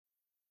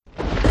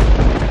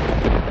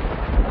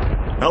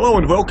Hello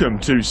and welcome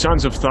to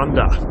Sons of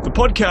Thunder, the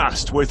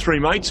podcast where three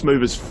mates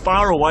move as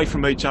far away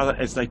from each other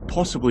as they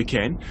possibly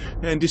can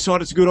and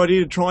decide it's a good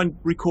idea to try and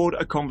record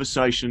a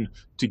conversation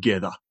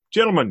together.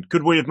 Gentlemen,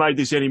 could we have made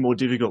this any more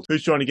difficult?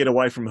 Who's trying to get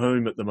away from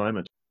whom at the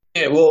moment?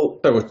 Yeah, well,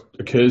 so what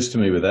occurs to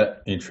me with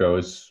that intro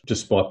is,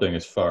 despite being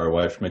as far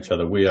away from each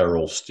other, we are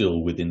all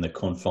still within the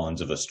confines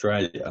of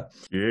Australia.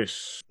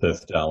 Yes.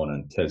 Perth, Darwin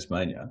and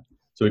Tasmania.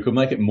 So we could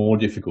make it more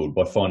difficult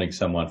by finding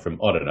someone from,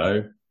 I don't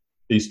know,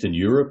 Eastern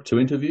Europe to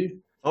interview.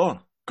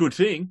 Oh, good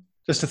thing.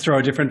 Just to throw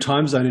a different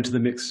time zone into the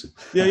mix.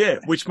 Yeah,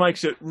 which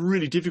makes it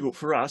really difficult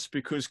for us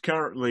because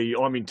currently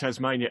I'm in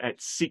Tasmania at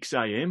 6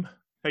 a.m.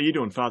 How you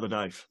doing, Father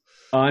Dave?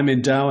 I'm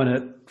in Darwin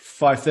at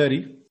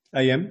 5:30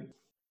 a.m.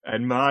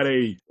 And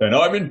Marty. And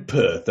I'm in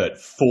Perth at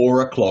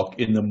 4 o'clock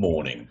in the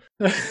morning.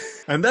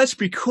 And that's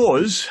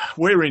because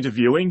we're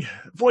interviewing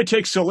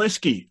Wojtek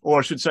Zaleski, or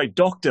I should say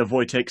Dr.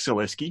 Wojtek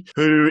Zaleski,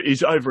 who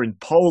is over in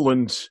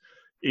Poland.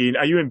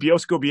 Are you in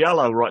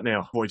Bielsko-Biała right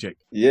now, Wojtek?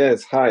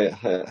 Yes, hi.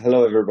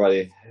 Hello,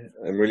 everybody.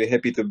 I'm really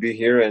happy to be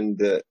here, and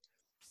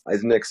I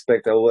didn't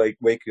expect I will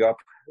wake you up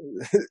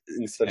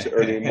in such an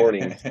early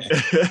morning.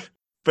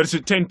 But it's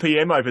at 10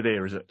 p.m. over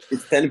there, is it?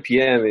 It's 10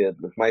 p.m. at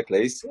my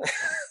place.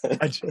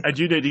 and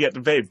you need to get to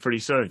bed pretty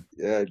soon.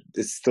 Yeah,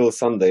 it's still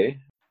Sunday.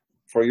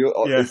 For you,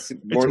 yeah, it's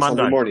Monday.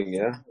 Sunday morning,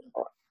 yeah?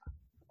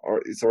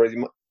 Or it's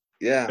already...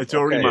 It's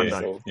already Monday.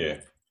 So,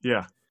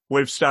 yeah.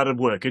 We've started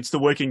work. It's the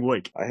working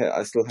week.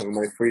 I still have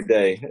my free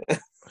day.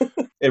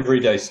 Every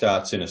day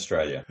starts in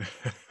Australia.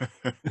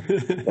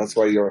 That's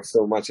why you're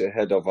so much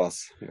ahead of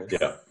us.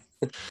 Yeah.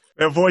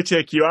 Now,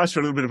 Wojtek, you asked for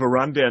a little bit of a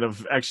rundown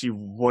of actually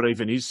what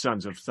even is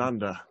Sons of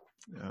Thunder.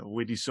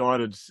 We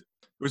decided... It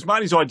was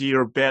Marty's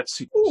idea about...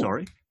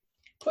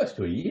 Close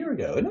to a year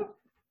ago, isn't it?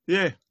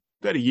 Yeah,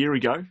 about a year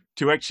ago,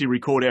 to actually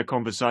record our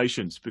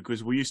conversations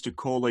because we used to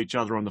call each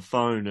other on the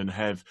phone and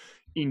have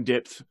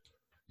in-depth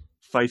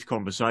faith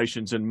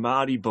conversations, and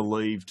Marty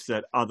believed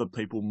that other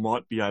people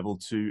might be able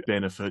to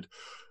benefit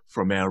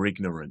from our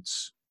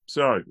ignorance.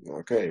 So,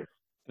 okay.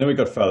 Then we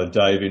got Father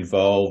Dave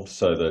involved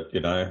so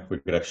that, we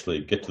could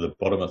actually get to the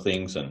bottom of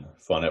things and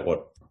find out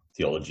what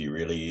theology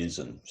really is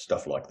and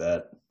stuff like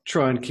that.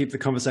 Try and keep the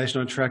conversation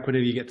on track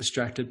whenever you get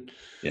distracted.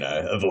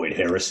 Avoid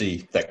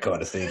heresy, that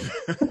kind of thing.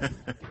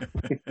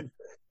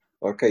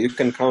 Okay, you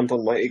can count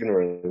on my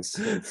ignorance.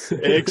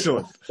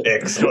 Excellent.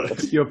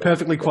 You're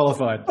perfectly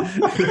qualified.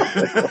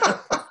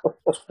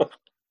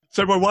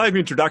 So by way of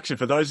introduction,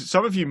 for those,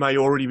 some of you may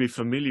already be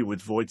familiar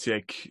with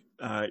Wojtek.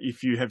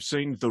 If you have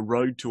seen the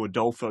Road to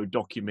Adolfo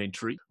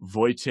documentary,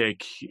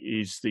 Wojtek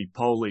is the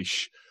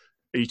Polish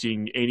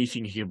eating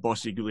anything he can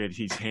possibly get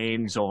his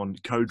hands on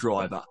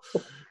co-driver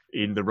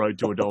in the Road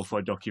to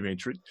Adolfo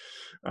documentary.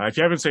 If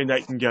you haven't seen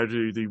that, you can go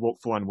to the Walk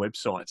for One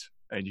website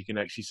and you can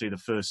actually see the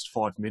first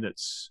 5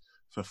 minutes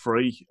for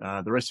free.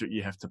 The rest of it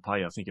you have to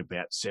pay, I think,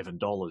 about $7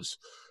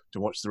 to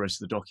watch the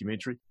rest of the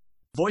documentary.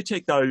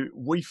 Wojtek, though,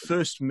 we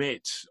first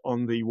met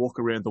on the Walk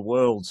Around the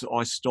World.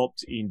 I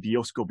stopped in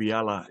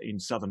Bielsko-Biała in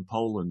southern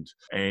Poland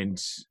and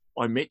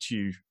I met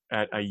you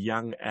at a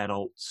young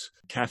adult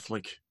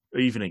Catholic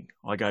evening.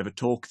 I gave a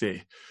talk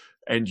there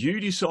and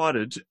you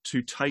decided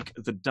to take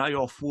the day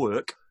off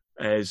work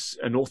as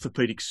an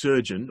orthopedic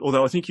surgeon,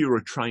 although I think you were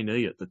a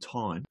trainee at the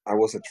time. I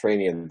was a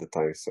trainee at the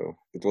time, so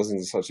it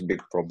wasn't such a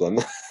big problem.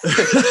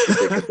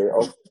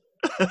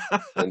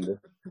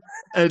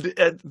 And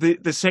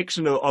the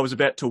section I was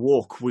about to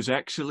walk was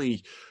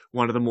actually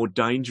one of the more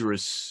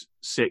dangerous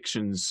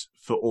sections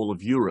for all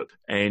of Europe.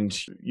 And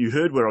you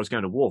heard where I was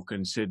going to walk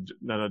and said,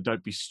 no,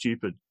 don't be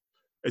stupid.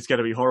 It's going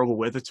to be horrible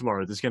weather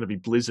tomorrow. There's going to be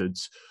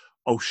blizzards.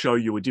 I'll show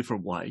you a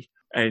different way.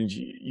 And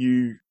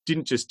you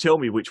didn't just tell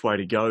me which way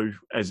to go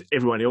as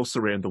everyone else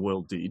around the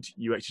world did.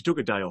 You actually took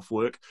a day off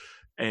work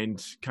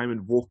and came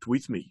and walked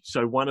with me.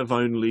 So one of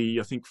only,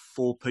 I think,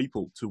 4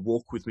 people to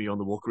walk with me on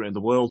the Walk Around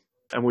the World.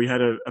 And we had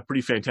a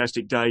pretty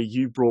fantastic day.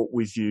 You brought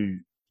with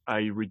you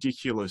a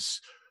ridiculous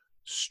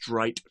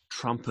straight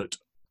trumpet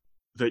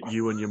that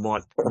you and your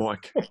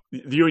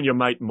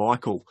mate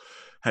Michael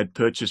had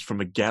purchased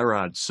from a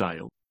garage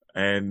sale.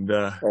 And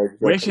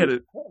we actually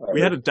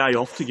had a day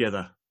off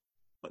together.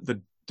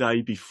 The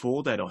day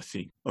before that, I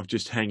think, of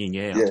just hanging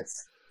out.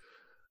 Yes.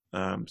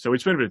 So we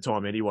spent a bit of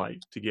time anyway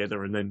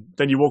together, and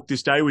then you walked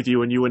this day with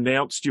you, and you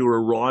announced your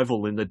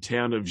arrival in the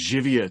town of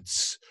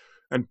Żywiec.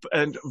 And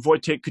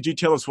Wojtek, could you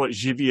tell us what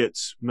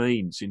Żywiec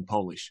means in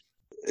Polish?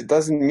 It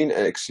doesn't mean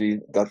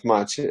actually that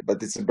much,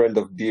 but it's a brand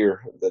of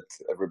beer that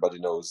everybody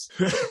knows.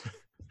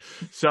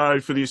 So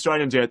for the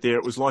Australians out there,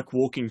 it was like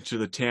walking to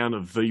the town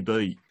of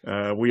VB.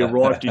 We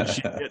arrived in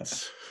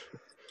Żywiec.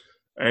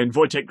 And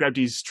Wojtek grabbed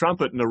his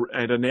trumpet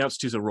and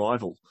announced his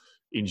arrival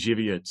in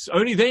Żywiec.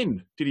 Only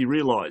then did he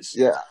realise.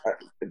 Yeah,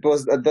 it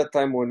was at that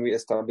time when we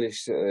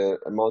established a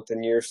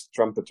Mountaineers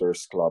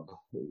Trumpeters Club.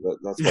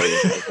 That's why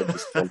I had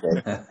this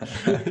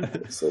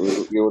trumpet. So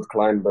we would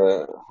climb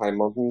high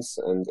mountains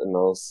and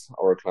announce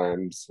our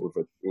climbs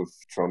with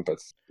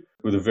trumpets.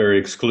 With a very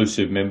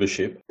exclusive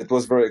membership. It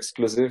was very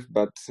exclusive,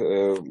 but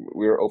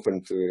we were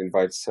open to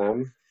invite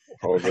Sam.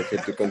 However,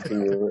 had to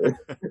continue,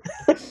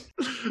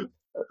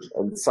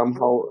 and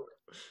somehow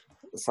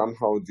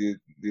due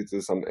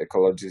to some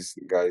ecologist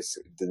guys,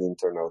 it didn't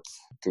turn out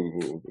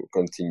to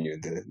continue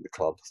the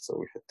club, so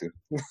we had to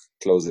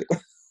close it.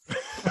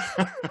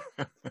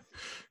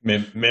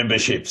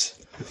 Memberships.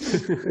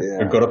 Yeah.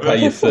 You've got to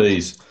pay your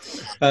fees.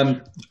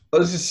 I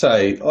was just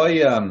say,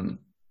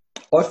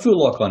 I feel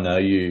like I know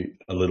you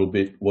a little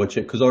bit,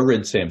 Wojciech, because I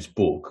read Sam's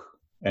book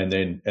and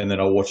then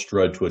I watched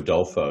Road to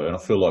Adolfo, and I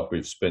feel like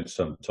we've spent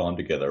some time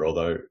together,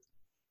 although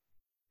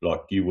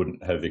like you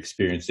wouldn't have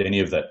experienced any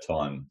of that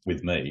time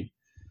with me.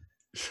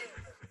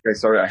 Okay,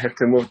 sorry, I have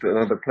to move to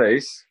another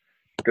place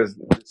because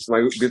it's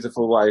my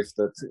beautiful wife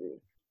that.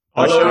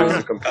 Hi, Hello.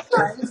 Sharka.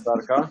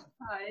 Starka.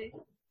 Hi.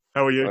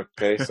 How are you?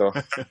 Okay, so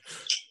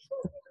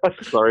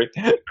sorry.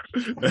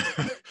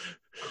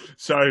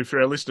 So,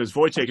 for our listeners,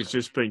 Wojciech has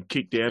just been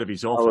kicked out of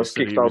his I office. was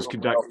kicked He out was of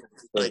conduct-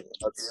 the office,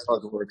 so that's how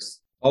it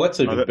works. Oh,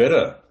 that's even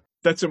better.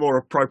 That's a more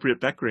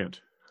appropriate background.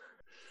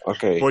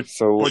 Okay,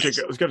 so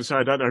Wojciech, I was going to say,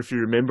 I don't know if you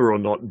remember or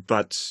not,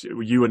 but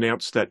you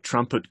announced that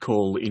trumpet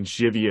call in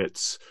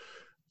Żywiec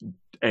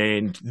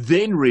and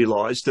then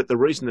realised that the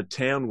reason the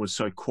town was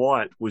so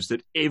quiet was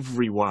that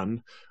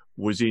everyone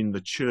was in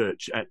the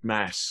church at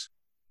Mass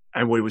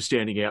and we were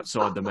standing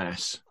outside the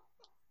Mass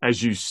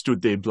as you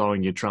stood there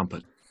blowing your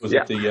trumpet. Was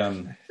it the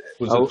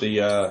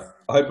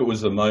I hope it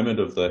was the moment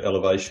of the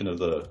elevation of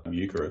the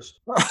Eucharist.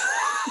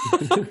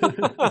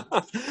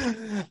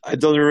 I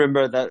don't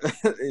remember that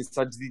in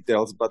such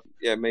details, but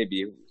yeah,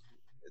 maybe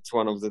it's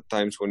one of the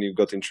times when you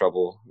got in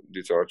trouble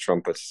due to our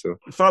trumpet. So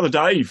Father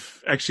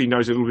Dave actually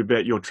knows a little bit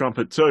about your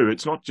trumpet too.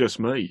 It's not just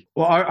me.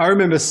 Well, I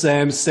remember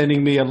Sam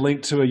sending me a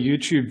link to a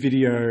YouTube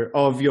video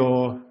of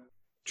your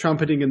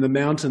trumpeting in the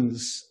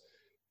mountains.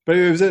 But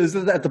it was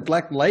at the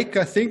Black Lake,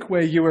 I think,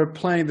 where you were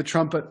playing the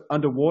trumpet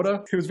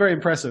underwater. It was very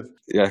impressive.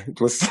 yeah, it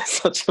was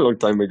such a long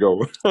time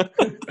ago.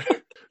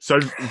 So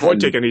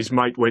Wojciech and his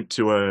mate went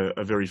to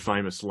a very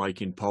famous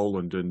lake in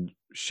Poland and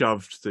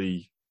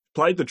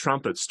played the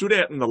trumpet, stood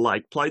out in the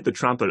lake, played the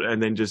trumpet,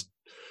 and then just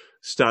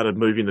started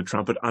moving the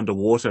trumpet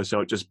underwater so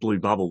it just blew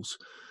bubbles,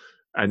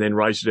 and then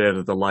raised it out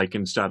of the lake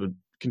and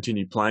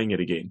continued playing it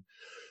again.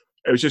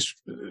 It was just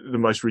the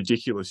most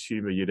ridiculous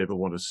humour you'd ever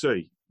want to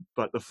see.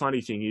 But the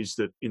funny thing is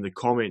that in the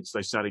comments,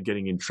 they started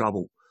getting in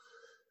trouble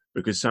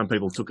because some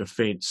people took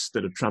offence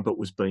that a trumpet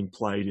was being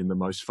played in the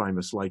most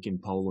famous lake in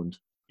Poland,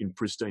 in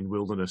pristine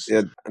wilderness.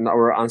 Yeah, and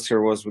our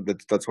answer was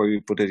that that's why we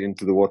put it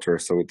into the water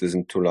so it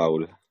isn't too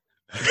loud.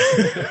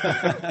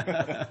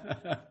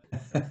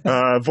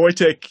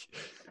 Wojciech,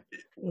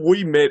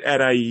 we met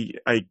at a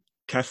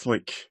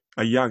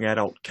young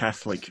adult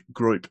Catholic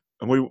group,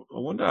 and I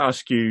wanted to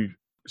ask you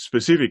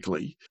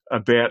specifically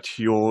about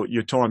your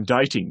time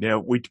dating. Now,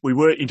 we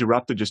were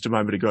interrupted just a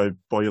moment ago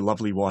by your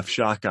lovely wife,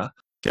 Sharka.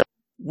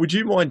 Would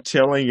you mind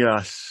telling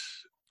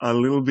us a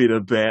little bit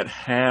about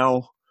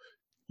how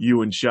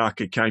you and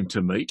Sharka came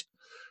to meet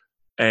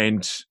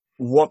and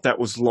what that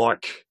was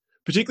like,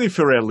 particularly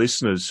for our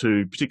listeners,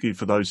 particularly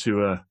for those who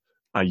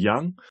are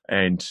young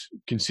and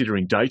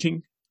considering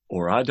dating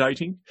or are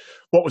dating?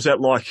 What was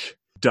that like,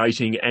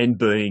 dating and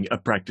being a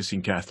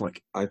practicing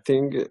Catholic? I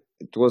think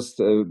it was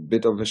a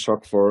bit of a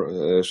shock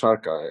for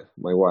Sharka,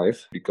 my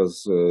wife,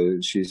 because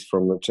she's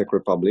from the Czech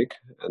Republic,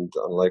 and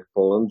unlike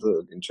Poland,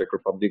 in Czech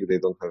Republic they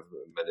don't have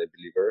many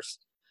believers.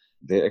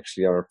 They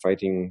actually are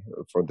fighting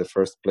for the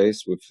first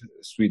place with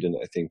Sweden,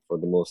 I think, for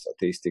the most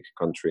atheistic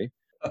country.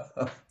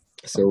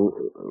 So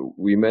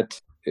we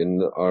met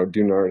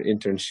during our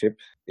internship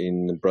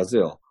in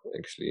Brazil.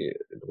 Actually,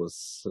 it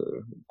was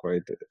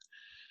quite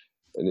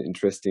an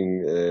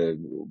interesting.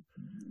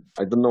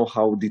 I don't know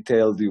how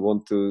detailed you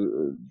want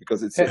to,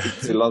 because it's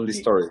a lovely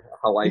story.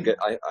 How I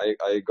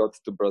got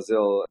to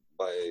Brazil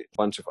by a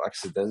bunch of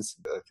accidents.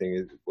 I think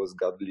it was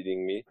God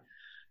leading me.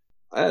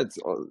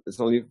 It's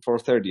only for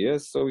 30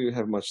 years, so you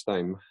have much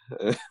time.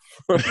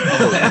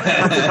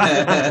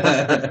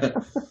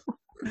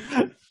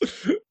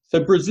 So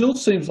Brazil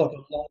seems like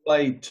a long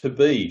way to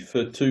be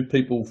for two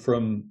people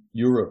from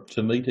Europe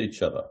to meet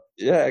each other.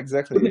 Yeah,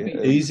 exactly. Wouldn't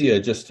it be easier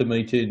just to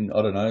meet in,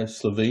 I don't know,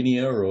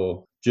 Slovenia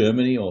or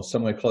Germany or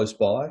somewhere close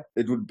by?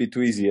 It would be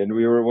too easy, and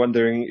we were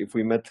wondering if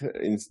we met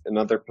in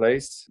another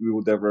place, we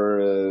would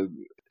ever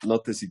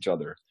notice each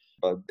other.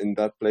 But in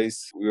that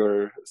place, we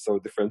were so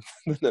different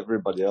than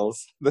everybody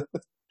else.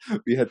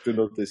 We had to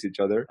notice each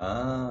other.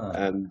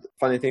 And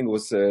funny thing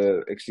was,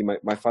 actually,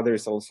 my father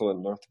is also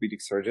an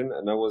orthopedic surgeon,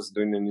 and I was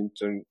doing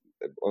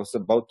I was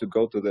about to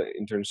go to the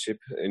internship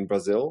in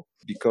Brazil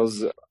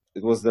because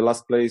it was the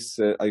last place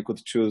I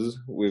could choose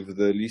with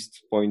the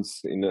least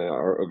points in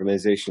our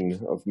organization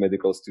of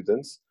medical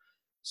students.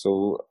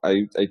 So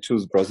I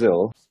chose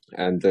Brazil,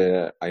 and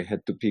I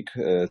had to pick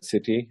a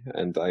city,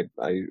 and I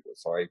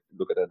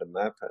looked at the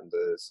map, and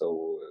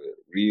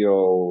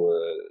Rio,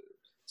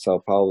 Sao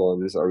Paulo,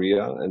 this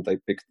area, and I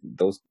picked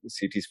those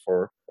cities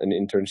for an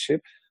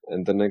internship.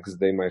 And the next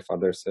day, my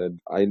father said,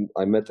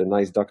 I met a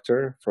nice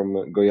doctor from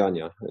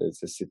Goiânia.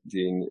 It's a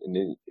city in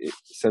the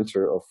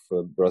center of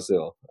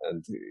Brazil.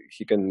 And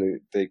he can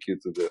take you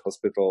to the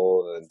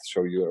hospital and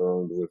show you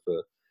around with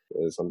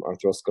some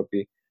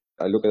arthroscopy.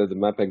 I look at the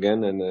map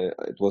again, and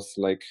it was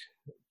like,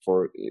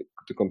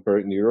 to compare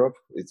in Europe,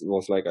 it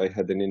was like I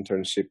had an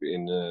internship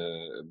in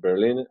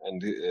Berlin,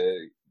 and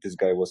this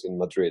guy was in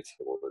Madrid,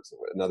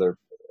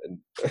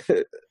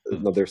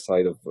 another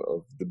side of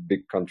the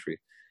big country.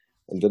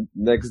 And the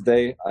next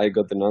day, I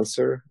got an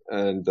answer,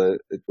 and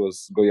it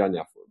was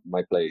Goiânia,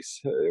 my place,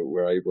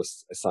 where I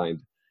was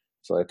assigned.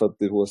 So I thought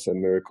it was a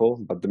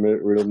miracle, but the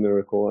real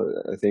miracle,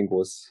 I think,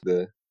 was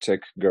the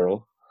Czech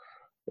girl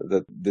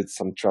that did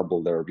some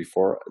trouble there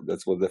before.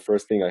 That was the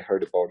first thing I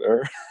heard about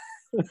her.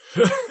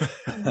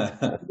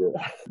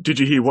 Did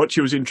you hear what she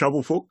was in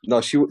trouble for?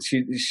 No, she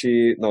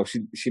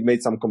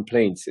made some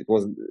complaints. It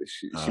wasn't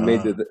she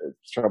made the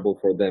trouble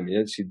for them.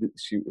 Yeah, she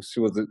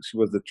was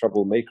the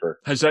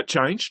troublemaker. Has that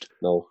changed?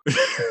 No,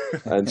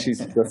 and she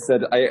just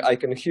said, "I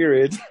can hear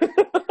it."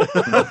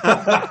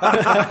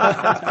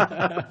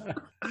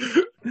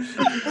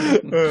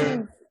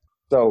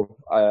 So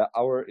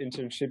our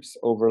internships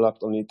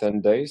overlapped only 10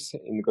 days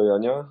in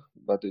Goiânia,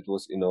 but it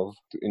was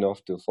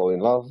enough to fall in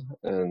love.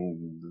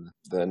 And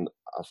then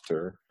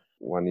after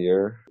 1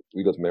 year,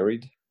 we got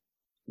married.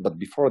 But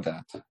before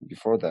that,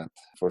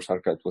 for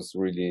Szarka, it was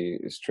really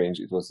strange.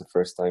 It was the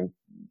first time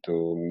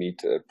to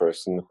meet a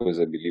person who is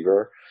a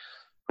believer,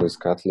 who is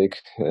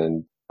Catholic,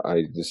 and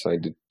I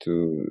decided to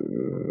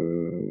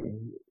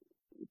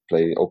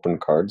play open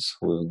cards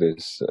with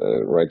this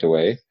right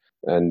away.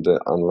 And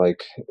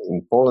unlike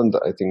in Poland,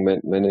 I think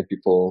many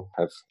people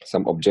have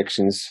some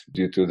objections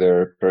due to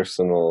their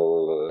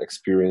personal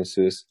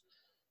experiences.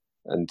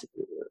 And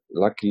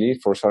luckily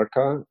for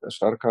Szarka,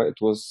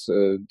 it was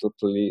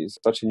totally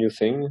such a new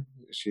thing.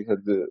 She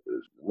had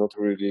not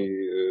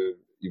really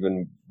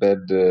even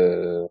bad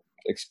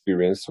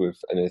experience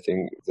with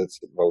anything that's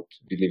about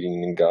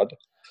believing in God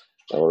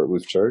or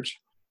with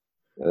church.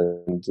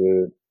 And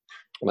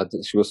but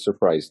she was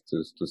surprised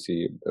to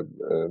see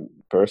a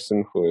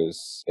person who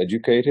is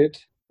educated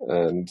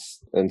and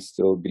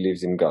still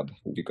believes in God,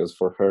 because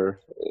for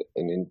her,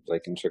 in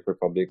Czech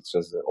Republic, it's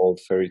just an old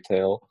fairy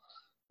tale,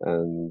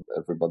 and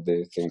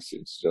everybody thinks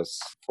it's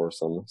just for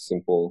some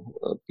simple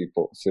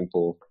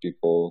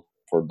people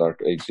for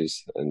dark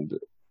ages, and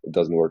it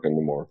doesn't work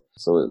anymore.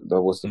 So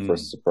that was the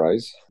first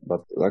surprise.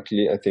 But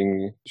luckily, I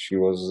think she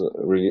was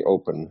really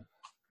open.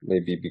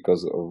 Maybe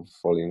because of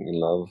falling in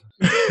love.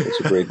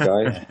 Such a great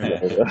guy.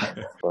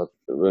 But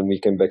when we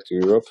came back to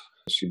Europe,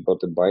 she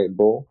bought a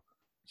Bible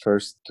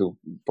first to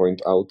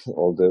point out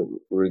all the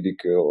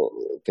ridicule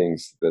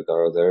things that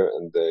are there,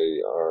 and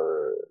they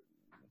are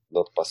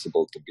not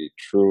possible to be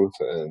truth.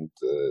 And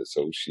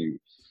so she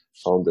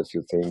found a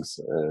few things,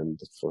 and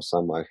for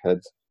some I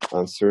had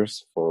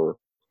answers. For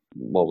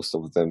most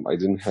of them, I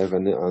didn't have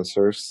any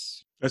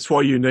answers. That's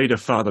why you need a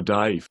Father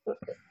Dave.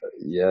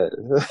 Yeah.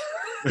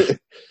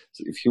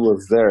 If he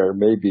was there,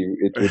 maybe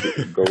it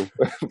would go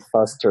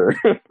faster.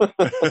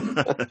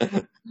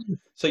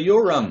 So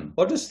you're I'm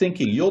just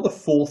thinking, you're the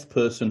fourth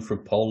person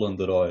from Poland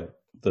that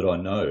I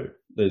know.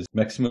 There's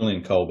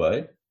Maximilian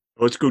Kolbe.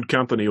 Well, it's good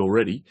company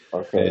already.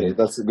 Okay,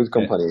 that's a good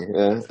company.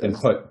 And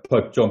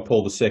Pope John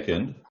Paul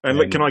II.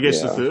 And can I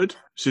guess the third?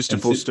 Sister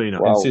Faustina.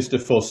 And Sister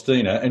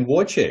Faustina and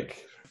Wojciech.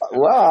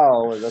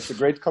 Wow, that's a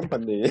great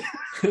company.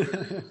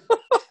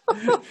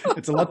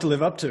 It's a lot to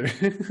live up to.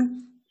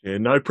 Yeah,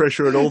 no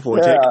pressure at all,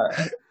 Wojciech.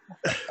 Yeah.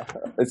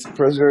 Its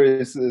pressure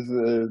is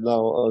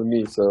now on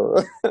me, so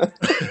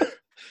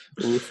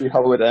we'll see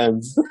how it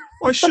ends.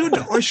 I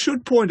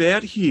should point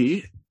out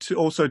here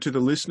also to the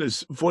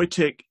listeners,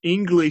 Wojciech,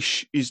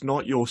 English is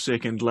not your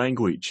second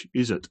language,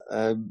 is it?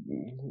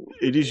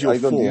 It is your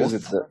fourth. Use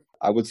it.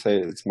 I would say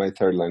it's my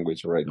third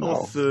language right now.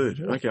 Oh, third.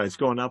 Okay, it's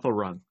gone up a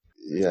rung.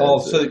 Yeah. Oh,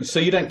 so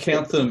you don't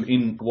count them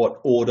in what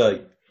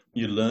order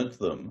you learnt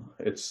them?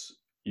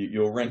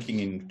 You're ranking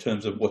in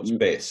terms of what's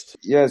best.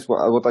 Yes,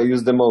 what I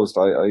use the most.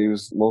 I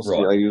use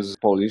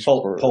Polish.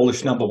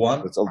 Polish number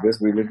one. It's obvious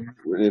we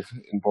live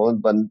in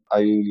Poland, but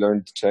I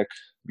learned Czech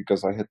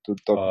because I had to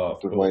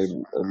talk to my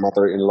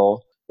mother-in-law,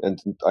 and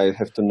I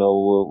have to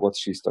know what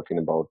she's talking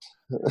about.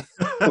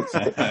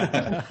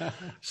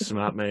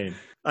 Smart man.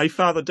 Hey,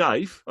 Father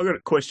Dave, I've got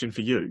a question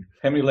for you.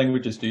 How many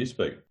languages do you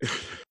speak?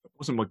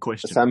 Wasn't my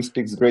question. Sam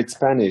speaks great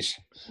Spanish.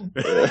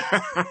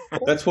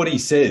 That's what he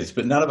says,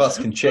 but none of us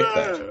can check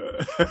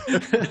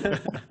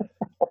that.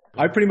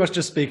 I pretty much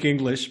just speak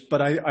English,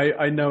 but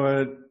I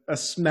know a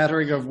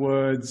smattering of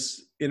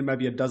words in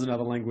maybe a dozen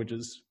other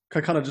languages.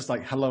 Kind of just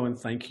like hello and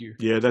thank you.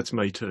 Yeah, that's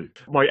me too.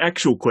 My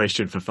actual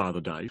question for Father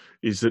Dave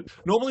is that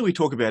normally we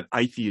talk about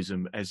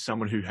atheism as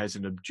someone who has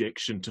an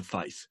objection to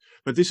faith,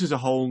 but this is a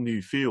whole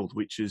new field,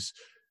 which is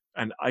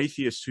an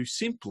atheist who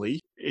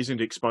simply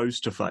isn't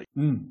exposed to faith.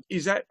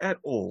 Is that at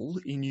all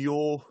in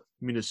your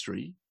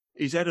ministry?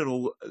 Is that at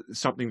all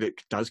something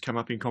that does come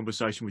up in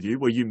conversation with you,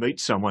 where you meet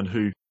someone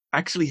who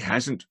actually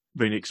hasn't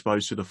been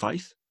exposed to the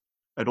faith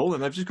at all,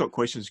 and they've just got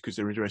questions because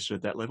they're interested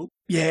at that level?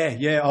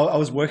 Yeah. I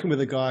was working with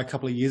a guy a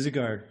couple of years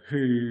ago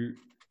who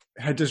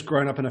had just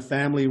grown up in a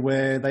family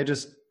where they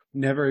just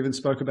never even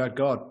spoke about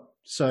God.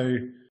 So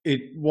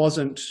it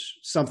wasn't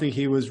something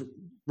he was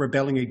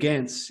rebelling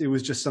against. It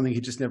was just something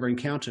he just never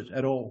encountered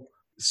at all.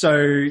 So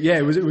yeah,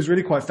 it was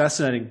really quite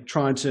fascinating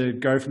trying to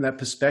go from that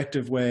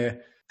perspective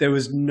where there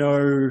was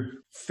no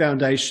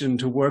foundation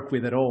to work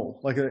with at all.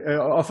 Like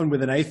often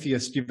with an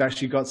atheist, you've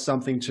actually got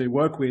something to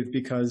work with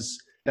because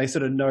they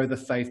sort of know the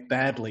faith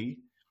badly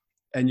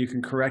and you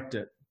can correct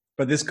it.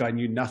 But this guy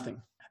knew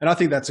nothing. And I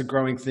think that's a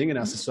growing thing in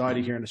our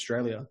society here in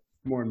Australia,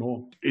 more and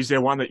more. Is there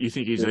one that you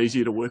think is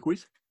easier to work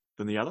with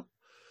than the other?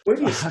 Where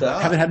do you start?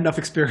 I haven't had enough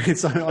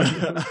experience on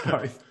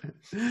both.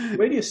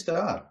 Where do you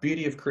start?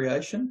 Beauty of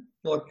creation?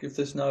 Like if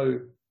there's no...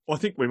 I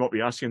think we might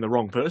be asking the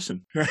wrong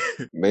person.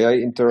 May I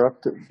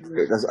interrupt?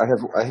 Because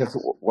I have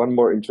one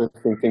more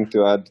interesting thing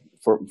to add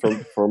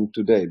from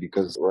today.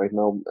 Because right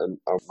now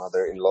our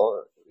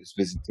mother-in-law is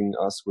visiting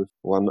us with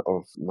one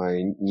of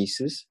my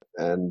nieces,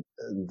 and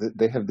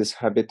they have this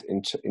habit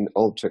in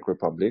all Czech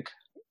Republic,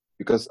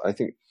 because I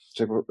think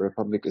Czech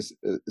Republic is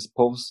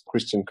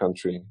post-Christian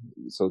country,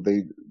 so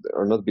they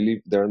are not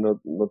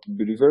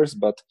believers,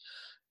 but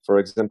for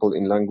example,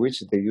 in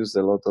language, they use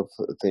a lot of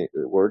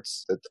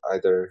words that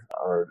either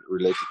are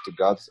related to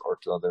God or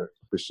to other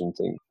Christian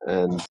things.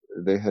 And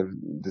they have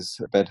this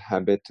bad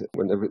habit.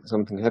 Whenever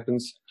something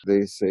happens,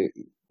 they say,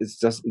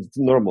 it's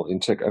normal. In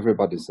Czech,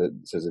 everybody says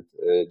it,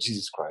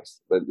 Jesus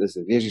Christ. But they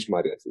say, Ježíš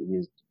Maria, it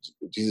means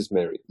Jesus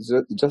Mary. It's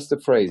just a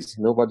phrase.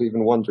 Nobody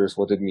even wonders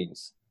what it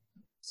means.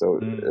 So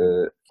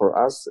for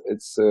us,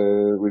 it's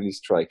really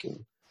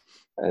striking.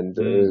 And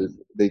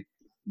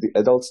the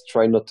adults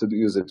try not to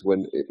use it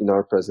when in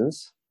our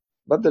presence,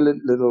 but the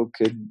little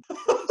kid,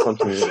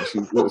 she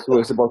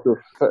was about to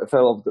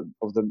fell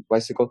off the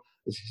bicycle.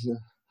 And she said,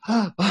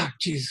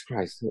 Jesus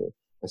Christ!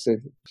 I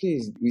said,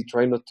 please, we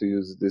try not to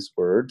use this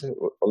word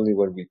only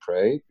when we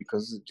pray,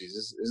 because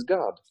Jesus is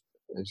God.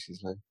 And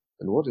she's like,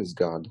 and what is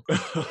God?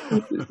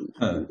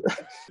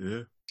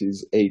 Yeah.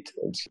 She's 8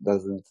 and she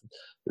doesn't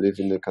live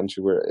in a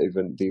country where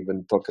they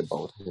even talk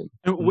about him.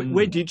 And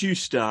where did you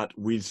start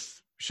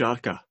with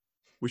Sharka?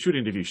 We should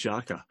interview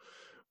Sharka.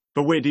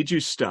 But where did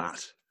you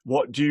start?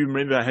 What do you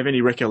remember? Have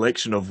any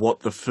recollection of what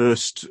the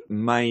first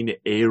main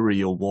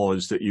area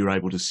was that you were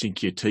able to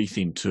sink your teeth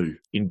into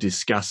in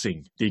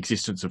discussing the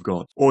existence of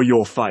God or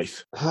your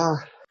faith? I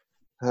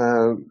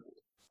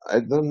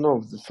don't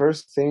know. The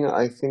first thing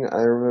I think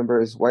I remember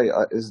is why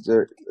is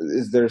there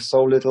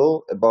so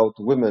little about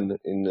women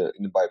in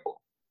the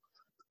Bible?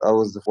 That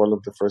was one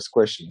of the first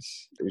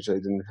questions, which I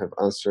didn't have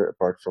answer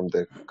apart from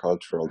the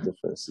cultural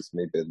differences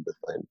maybe at the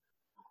time.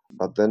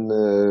 But then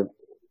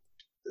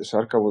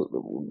Sharka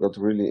got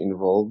really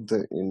involved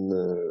in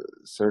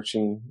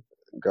searching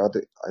God,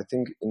 I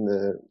think in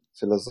a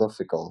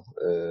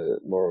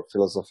more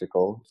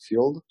philosophical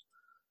field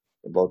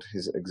about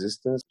his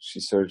existence. She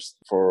searched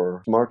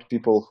for smart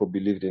people who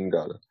believed in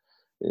God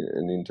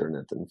in the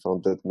internet and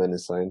found that many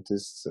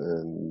scientists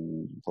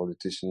and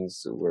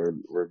politicians were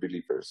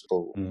believers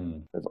who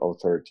have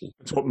authority.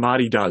 That's what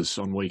Marty does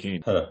on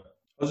weekend. I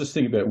was just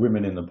thinking about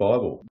women in the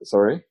Bible.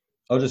 Sorry?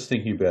 I was just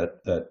thinking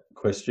about that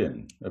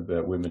question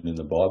about women in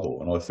the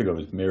Bible, and I think it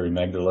was Mary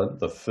Magdalene,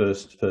 the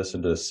first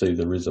person to see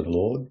the risen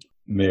Lord.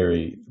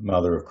 Mary,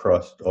 Mother of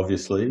Christ,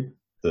 obviously,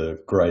 the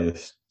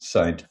greatest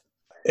saint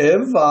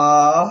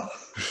ever.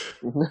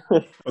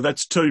 Well,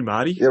 that's 2,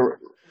 Marty. Yeah,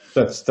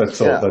 that's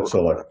all. That's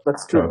all.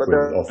 That's true, but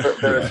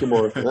there are a few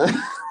more.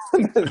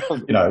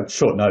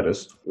 Short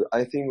notice.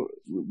 I think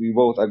we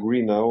both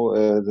agree now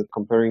that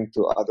comparing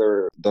to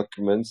other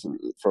documents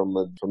from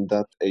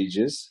that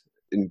ages,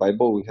 in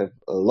Bible we have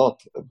a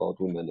lot about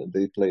women, and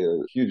they play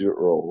a huge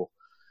role.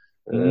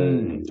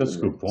 That's a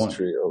good point.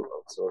 History of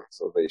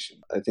salvation.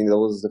 I think that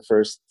was the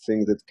first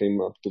thing that came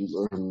up to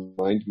her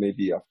mind.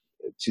 Maybe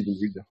she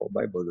didn't read the whole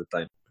Bible at the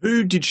time.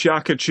 Who did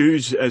Sharka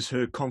choose as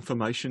her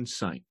confirmation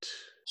saint?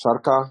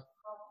 Sharka,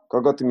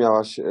 kogo ty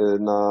miałaś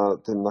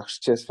na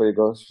chrzcie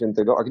swojego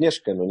świętego?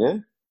 Agnieszkę, no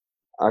nie?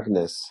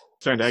 Agnes.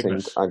 Saint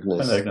Agnes.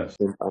 Saint Agnes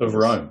of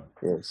Rome.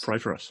 Yes. Pray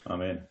for us.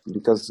 Amen.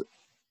 Because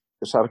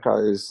Sharka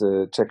is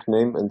a Czech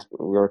name, and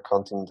we are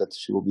counting that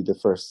she will be the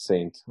first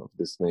saint of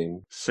this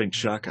name. Saint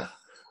Sharka.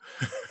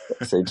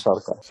 Saint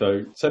Sharka.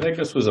 So Saint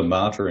Agnes was a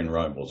martyr in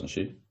Rome, wasn't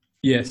she?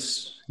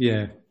 Yes,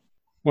 yeah.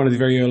 One of the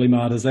very early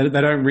martyrs. They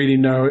don't really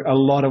know a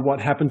lot of what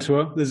happened to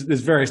her.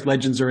 There's various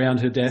legends around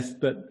her death,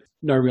 but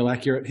no real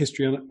accurate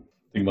history on it.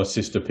 I think my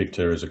sister picked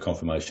her as a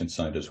confirmation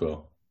saint as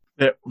well.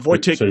 Yeah,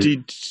 Wojtek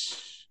did...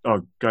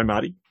 Oh, go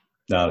Marty.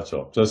 No, that's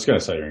all. So I was going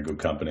to say you're in good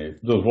company. It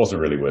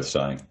wasn't really worth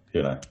saying,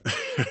 You go.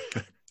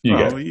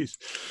 Yes.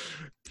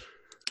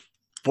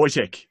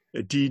 Wojtek,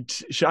 did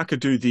Sharka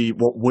do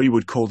what we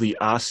would call the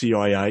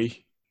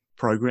RCIA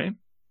program,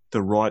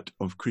 the Rite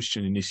of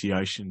Christian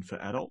Initiation for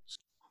Adults?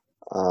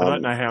 I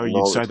don't know how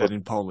you'd say that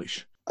in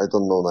Polish. I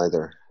don't know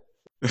neither.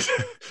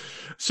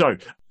 So,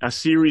 a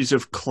series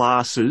of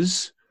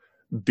classes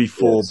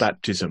before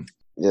baptism.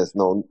 Yes,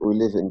 no, we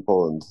live in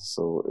Poland,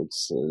 so it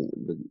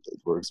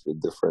works a bit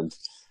different.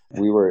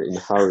 We were in a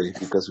hurry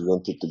because we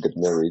wanted to get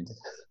married.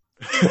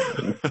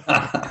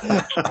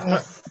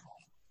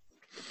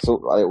 So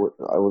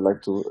I would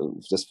like to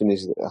just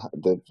finish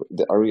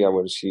the area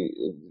where she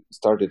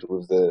started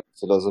with the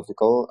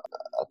philosophical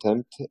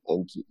attempt,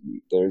 and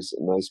there's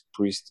a nice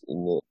priest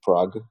in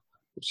Prague.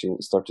 She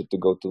started to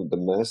go to the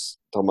mass.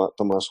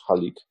 Tomasz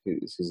Halik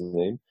is his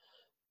name.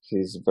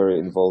 He's very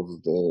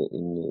involved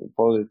in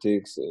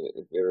politics,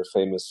 a very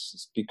famous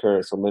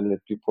speaker. So many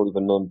people,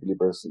 even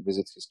non-believers,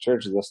 visit his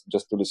church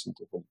just to listen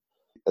to him.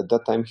 At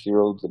that time, he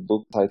wrote a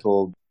book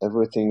titled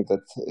 "Everything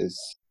That Is."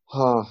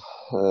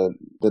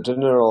 The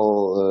general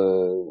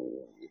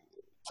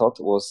thought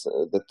was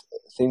that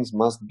things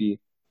must be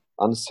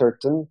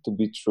uncertain to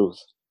be truth.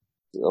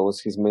 That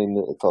was his main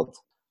thought.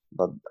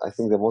 But I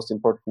think the most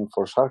important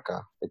for Szarka,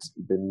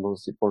 the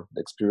most important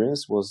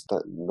experience was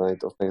that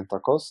night of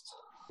Pentecost.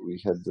 We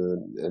had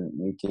a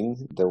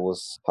meeting. There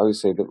was, how you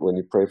say that when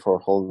you pray for a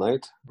whole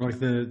night? Like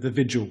the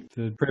vigil,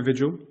 the prayer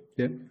vigil,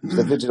 yeah.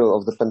 The vigil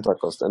of the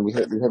Pentecost. And we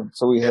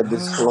had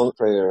this long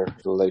prayer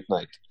till late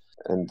night.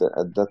 And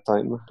at that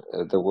time,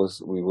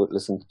 we would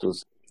listen to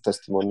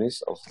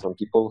testimonies of some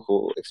people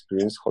who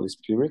experienced Holy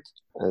Spirit.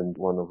 And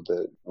one of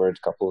the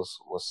married couples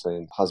was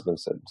saying, husband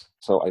said,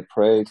 so I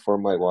prayed for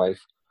my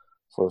wife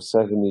for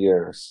 7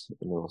 years.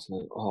 And I was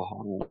like,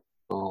 oh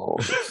no,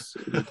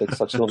 it takes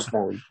such a long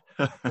time.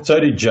 So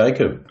did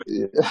Jacob.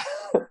 Yeah,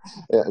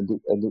 and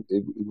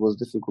it was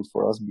difficult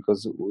for us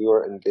because we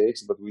were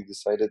engaged, but we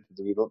decided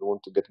that we don't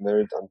want to get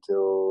married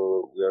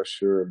until we are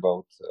sure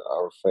about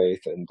our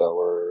faith and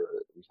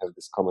we have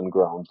this common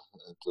ground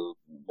to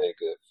make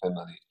a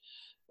family.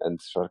 And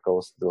Szarka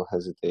was still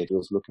hesitating. He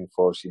was looking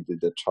she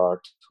did a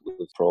chart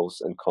with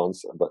pros and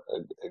cons, but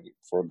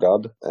for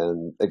God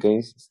and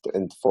against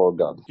and for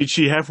God. Did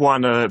she have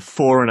one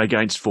for and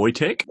against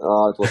Wojtek?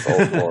 It was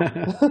all for.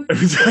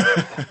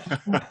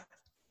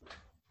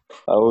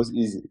 That was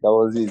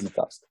easy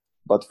task.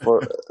 But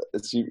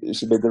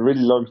she made a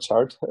really long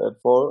chart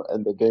for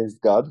and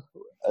against God,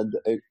 and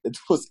it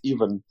was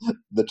even.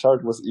 The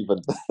chart was even.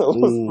 It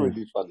was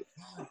really funny.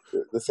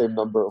 The same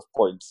number of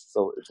points,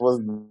 so it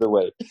wasn't the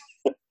way.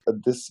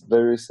 At this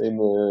very same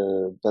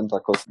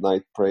Pentecost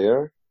night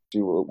prayer, she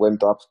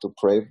went up to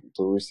pray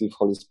to receive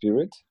Holy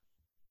Spirit,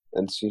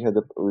 and she had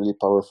a really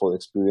powerful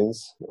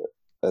experience.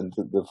 And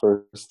the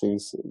first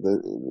things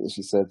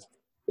she said,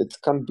 it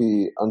can't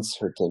be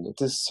uncertain.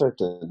 It is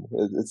certain.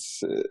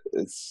 It's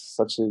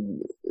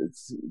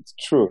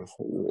truth.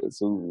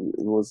 So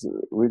it was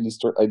really.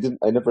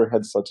 I never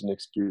had such an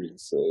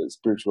experience,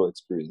 spiritual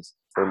experience.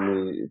 For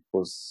me, it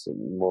was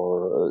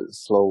more a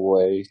slow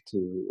way to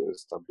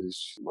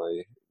establish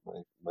my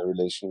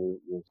relation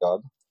with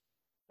God.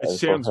 It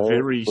sounds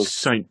very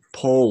St.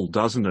 Paul,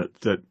 doesn't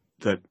it?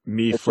 That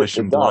mere flesh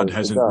and blood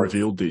hasn't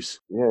revealed this.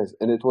 Yes,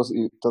 and it was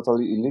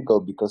totally illegal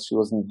because she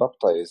wasn't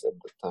baptized at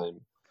the time.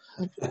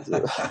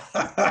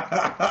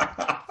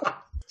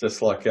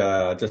 just like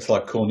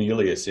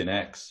Cornelius in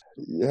Acts.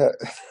 Yeah,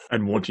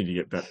 and wanting to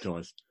get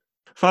baptized.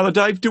 Father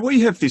Dave, do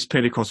we have this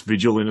Pentecost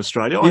vigil in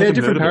Australia? Yeah,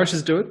 different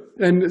parishes do it,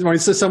 and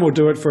so some will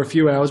do it for a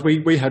few hours.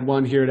 We had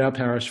one here at our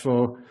parish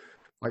for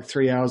like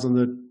 3 hours on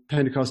the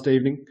Pentecost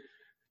evening.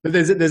 But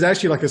there's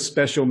actually like a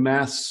special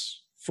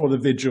mass for the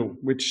vigil,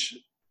 which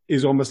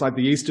is almost like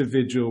the Easter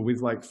vigil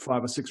with like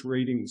 5 or 6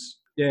 readings.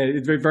 Yeah,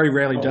 it's very, very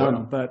rarely done,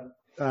 wow. but.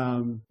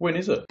 When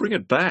is it? Bring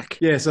it back.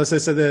 Yeah, so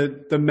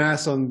the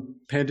mass on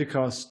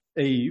Pentecost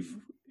Eve,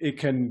 it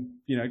can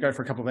go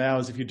for a couple of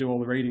hours if you do all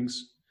the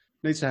readings.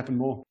 It needs to happen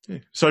more. Yeah.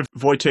 So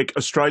Wojtek,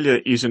 Australia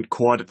isn't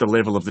quite at the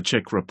level of the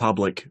Czech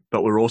Republic,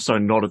 but we're also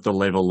not at the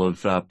level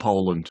of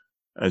Poland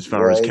as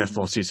far as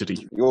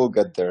Catholicity. You'll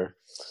get there.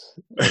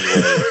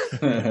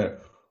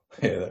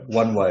 Yeah,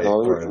 one way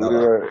no, or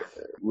another.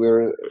 We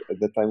were at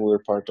the time we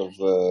were part of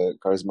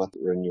Charismatic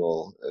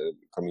Renewal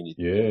community.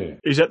 Yeah.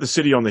 Is that the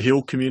City on the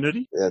Hill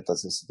community? Yeah,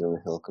 that's the City on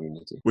the Hill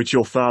community. Which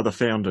your father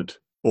founded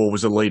or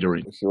was a leader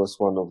in? He was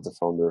one of the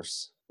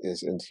founders,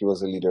 yes, and he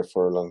was a leader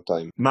for a long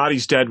time.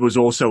 Marty's dad was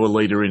also a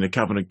leader in a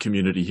covenant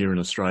community here in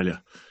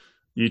Australia.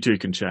 You two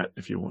can chat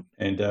if you want.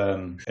 And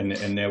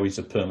now he's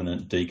a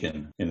permanent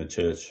deacon in the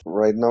church.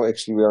 Right now,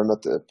 actually, we are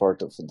not a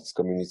part of this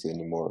community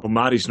anymore. Well,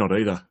 Marty's not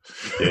either.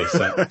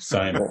 Yeah,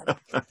 same.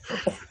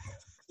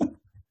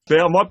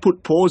 Now, I might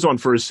put pause on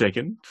for a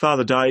second.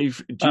 Father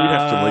Dave, do you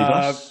have to leave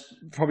us?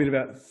 Probably in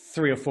about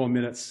 3 or 4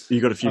 minutes.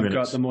 You got a few I've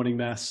minutes. got the morning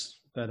mass,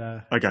 but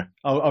okay.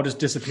 I'll just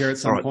disappear at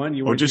some point.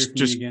 You won't hear from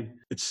me again.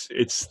 It's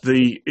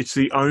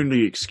the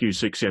only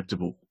excuse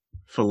acceptable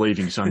for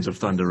leaving Sons of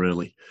Thunder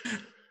early.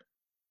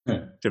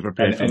 To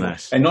prepare for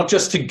Mass. And not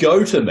just to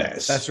go to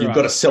Mass. That's You've right.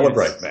 got to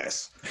celebrate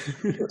Mass.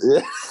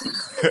 Yeah.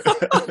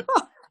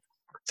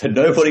 So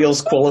nobody else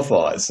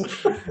qualifies.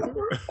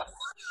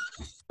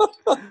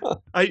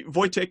 Hey,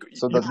 Wojtek.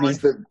 So that means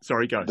that,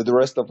 sorry, go. that the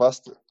rest of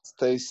us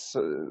stays.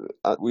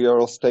 We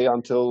all stay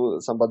until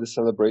somebody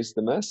celebrates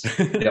the Mass.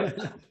 Yep.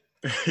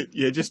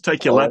 Yeah, just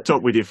take your All right.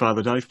 laptop with you,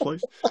 Father Dave,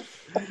 please.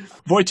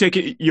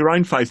 Wojtek, your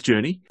own faith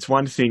journey. It's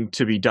one thing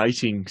to be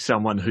dating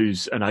someone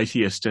who's an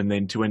atheist and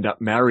then to end up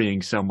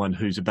marrying someone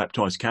who's a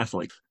baptized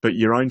Catholic. But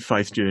your own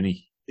faith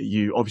journey,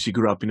 you obviously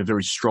grew up in a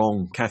very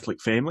strong Catholic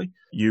family.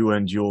 You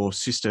and your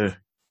sister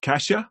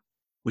Kasia,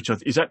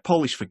 is that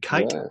Polish for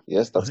Kate? Yeah.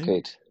 Yes, that's I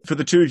think. Kate. For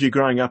the two of you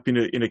growing up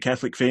in a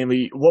Catholic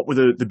family, what were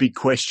the big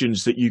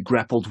questions that you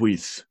grappled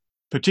with,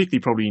 particularly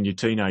probably in your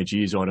teenage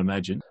years, I'd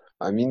imagine?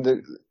 I mean,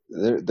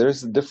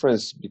 there's a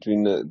difference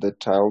between the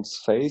child's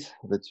faith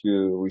that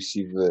you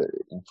receive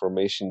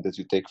information that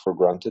you take for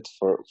granted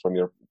from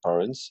your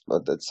parents,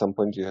 but at some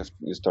point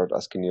you start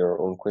asking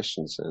your own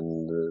questions.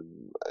 And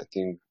I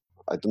think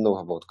I don't know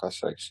about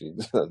Kasia actually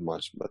that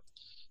much, but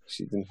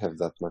she didn't have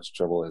that much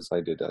trouble as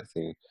I did. I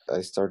think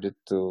I started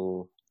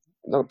to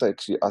not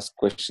actually ask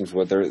questions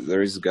whether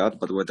there is God,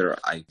 but whether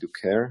I do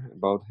care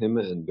about Him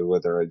and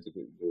whether I do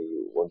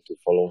want to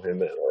follow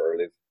Him or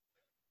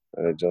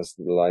live just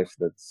a life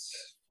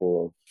that's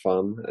full of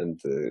fun and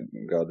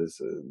God is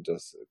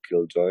just a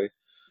killjoy.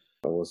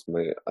 That was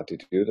my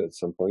attitude at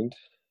some point,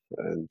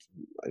 and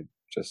I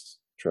just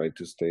tried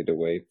to stay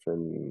away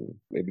from,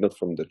 maybe not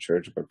from the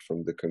church, but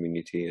from the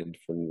community and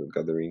from the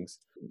gatherings.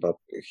 But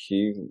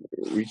he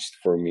reached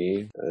for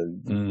me,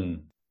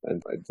 and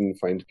I didn't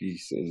find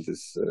peace in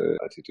this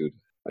attitude.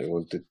 I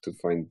wanted to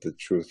find the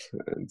truth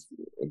and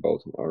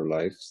about our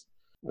lives,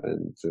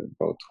 and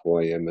about who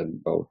I am, and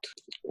about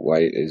why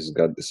is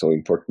God so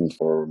important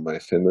for my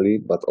family.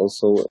 But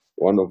also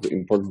one of the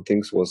important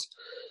things was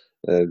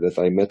that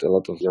I met a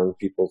lot of young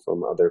people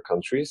from other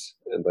countries,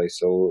 and I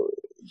saw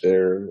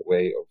their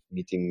way of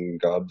meeting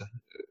God,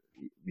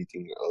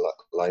 meeting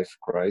life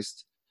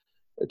Christ.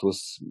 It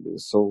was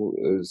so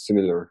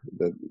similar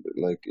that,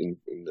 like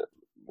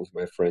with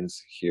my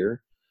friends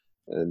here.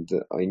 And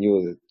I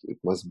knew that it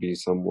must be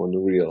someone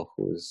real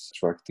who is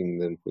attracting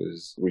them, who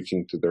is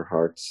reaching to their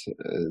hearts.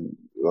 And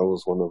that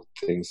was one of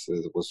the things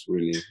that was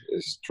really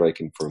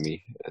striking for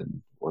me,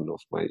 and one of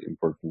my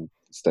important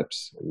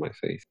steps in my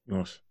faith.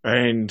 Nice.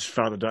 And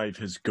Father Dave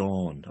has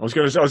gone. I was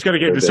going to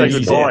get him to say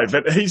goodbye,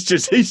 but he's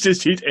just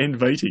hit end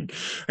meeting.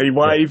 He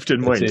waved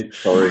and went. It.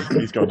 Sorry.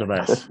 He's gone to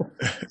mass.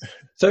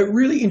 So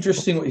really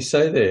interesting what you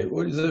say there.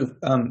 What is the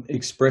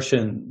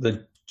expression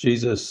that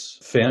Jesus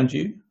found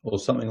you, or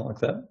something like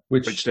that?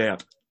 Which reached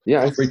out.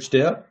 Yeah, reached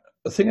out.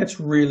 I think that's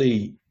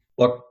really,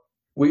 like,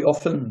 we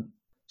often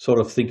sort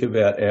of think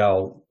about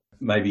our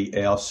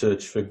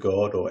search for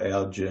God or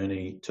our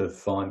journey to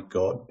find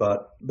God,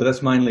 but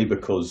that's mainly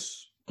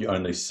because you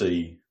only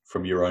see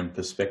from your own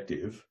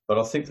perspective. But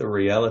I think the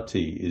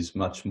reality is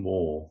much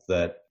more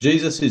that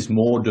Jesus is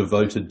more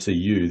devoted to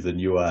you than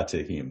you are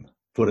to him.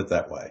 Put it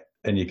that way.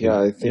 And you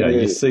can,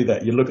 you see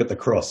that. You look at the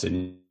cross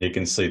and you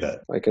can see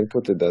that. I can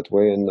put it that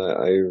way, and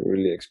I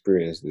really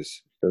experience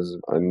this because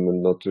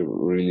I'm not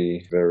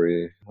really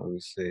very, how do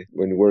you say,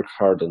 when you work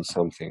hard on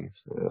something,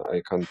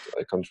 I can't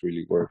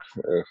really work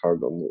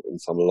hard on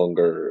some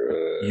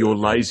longer. You're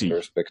lazy.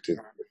 Perspective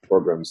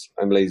programs.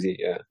 I'm lazy.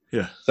 Yeah.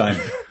 Yeah. Same.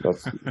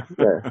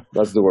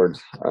 That's the word.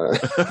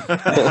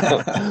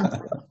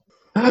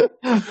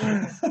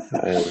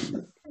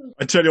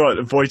 I tell you what,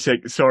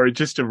 Wojtek, sorry,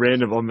 just a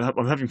random,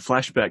 I'm having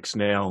flashbacks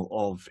now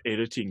of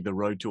editing the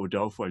Road to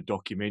Adolfo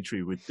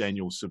documentary with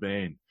Daniel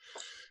Saban.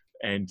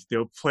 And there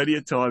were plenty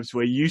of times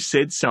where you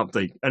said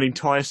something, an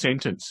entire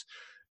sentence,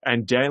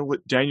 and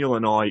Daniel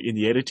and I in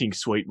the editing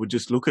suite would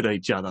just look at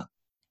each other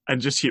and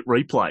just hit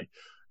replay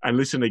and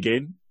listen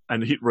again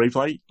and hit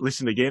replay,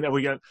 listen again, and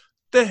we go,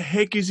 the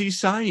heck is he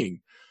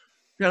saying?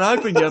 You gotta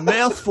open your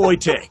mouth,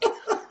 Wojtek.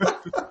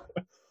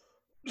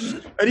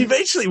 And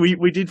eventually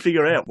we did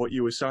figure out what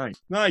you were saying.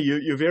 No,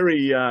 you're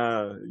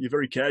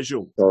very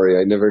casual. Sorry,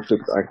 I never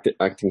took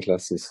acting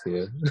classes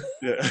here.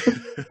 Yeah.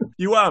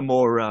 You are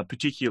more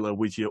particular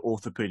with your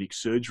orthopedic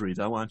surgery,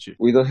 though, aren't you?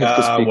 We don't have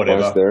to speak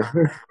much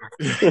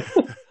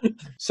there.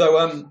 So,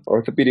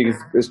 orthopedic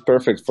is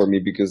perfect for me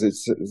because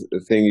it's a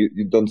thing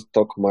you don't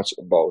talk much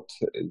about.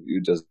 You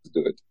just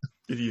do it.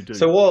 You do.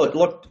 So,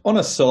 like, on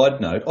a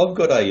side note, I've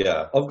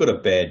got a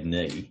bad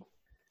knee.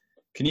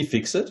 Can you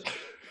fix it?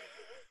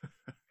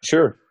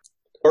 Sure.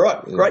 All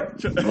right, great.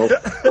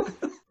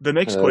 The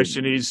next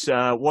question is,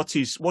 what's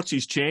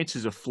his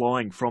chances of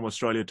flying from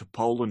Australia to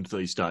Poland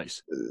these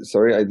days?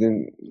 Sorry, I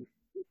didn't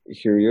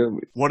hear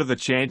you. What are the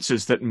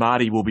chances that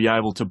Marty will be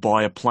able to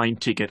buy a plane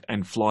ticket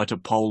and fly to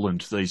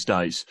Poland these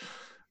days?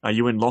 Are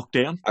you in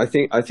lockdown? I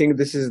think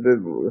this is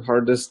the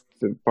hardest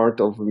part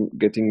of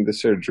getting the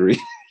surgery.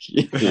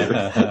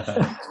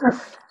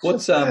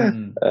 What's we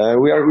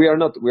are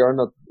not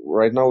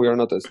right now. We are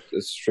not a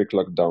strict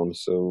lockdown.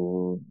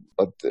 So,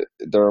 but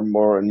there are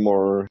more and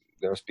more.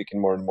 They are speaking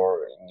more and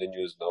more in the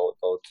news now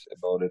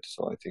about it.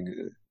 So I think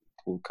it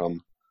will come.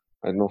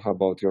 I don't know how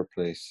about your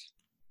place.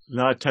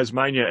 No,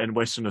 Tasmania and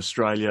Western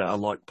Australia are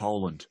like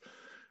Poland.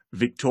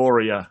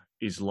 Victoria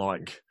is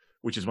like,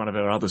 which is one of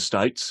our other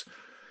states,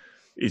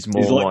 is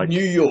more like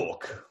New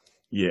York.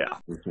 Yeah.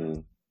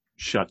 Mm-hmm.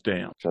 Shut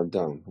down. Shut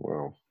down.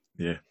 Wow.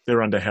 Yeah.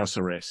 They're under house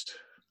arrest.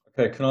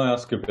 Okay, can I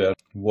ask about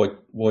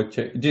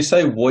Wojciech? Did you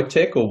say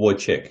Wojtek or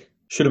Wojciech?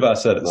 Should have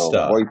asked that at the No,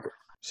 start.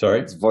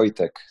 Sorry? it's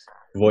Wojtek.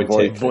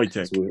 Wojtek.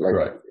 Wojtek. So, like,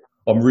 Right.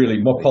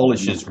 My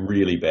Polish is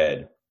really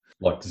bad,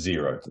 like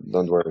zero.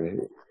 don't worry.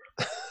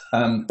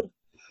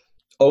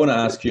 I want to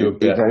ask you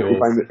about your...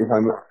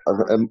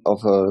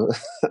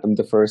 I'm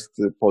the first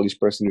Polish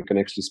person you can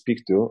actually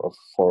speak to of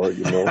four,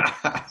 you know.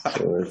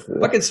 So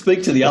I can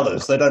speak to the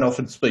others. They don't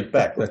often speak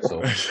back, that's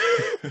all.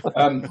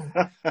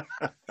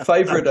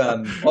 Favorite, I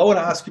want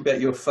to ask you about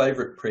your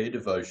favorite prayer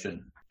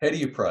devotion. How do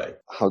you pray?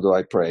 How do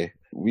I pray?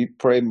 We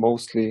pray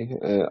mostly,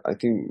 I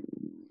think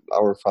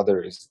Our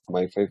Father is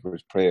my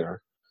favorite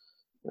prayer.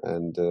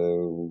 And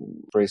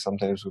pray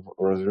sometimes with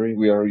rosary.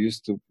 We are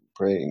used to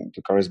praying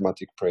to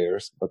charismatic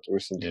prayers, but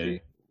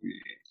recently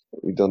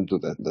we don't do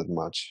that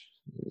much.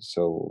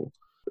 So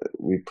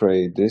we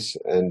pray this,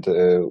 and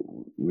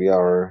we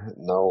are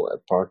now a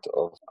part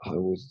of, I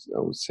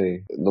would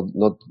say,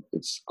 not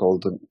it's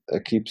called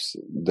Equipes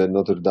de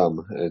Notre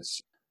Dame.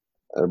 It's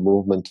a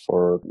movement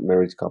for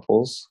married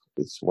couples.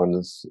 It's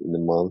once in a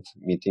month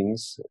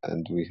meetings,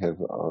 and we have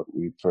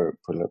we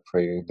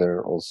pray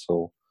there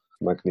also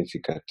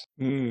Magnificat.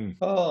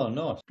 Oh,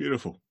 nice.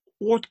 Beautiful.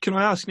 What can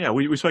I ask now?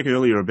 We spoke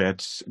earlier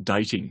about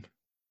dating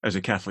as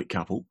a Catholic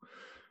couple,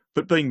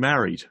 but being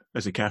married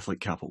as a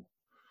Catholic couple.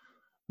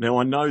 Now,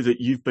 I know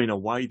that you've been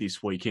away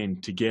this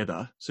weekend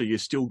together, so you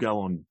still go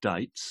on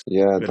dates.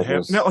 Yeah.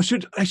 No, I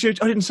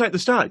didn't say at the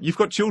start. You've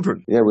got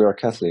children. Yeah, we are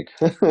Catholic.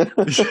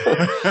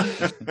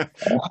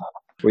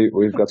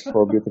 We've got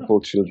 4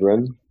 beautiful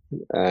children,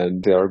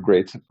 and they are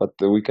great. But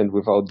the weekend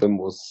without them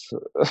was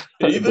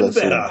Even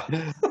better.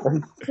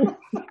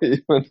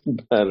 Even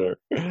better.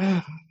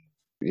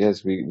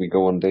 Yes, we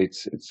go on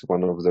dates. It's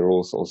one of the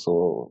rules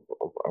also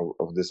of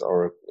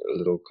our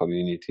little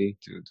community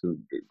to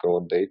go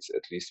on dates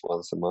at least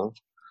once a month.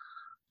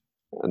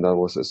 And that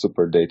was a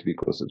super date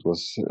because it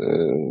was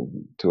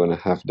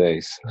 2.5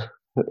 days.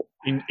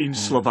 In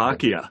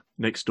Slovakia,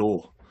 next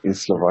door. In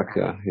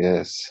Slovakia,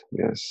 yes.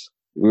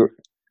 We're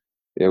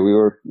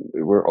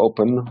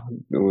open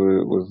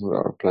with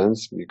our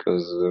plans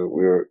because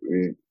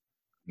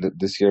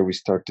this year we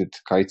started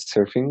kite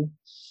surfing,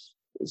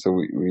 so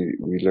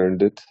we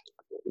learned it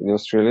in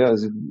Australia.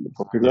 Is it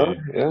popular?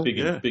 Yeah.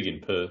 Big in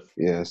Perth.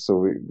 Yeah,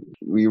 so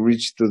we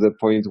reached to the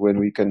point when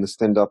we can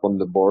stand up on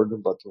the board,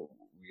 but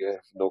we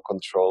have no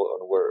control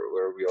on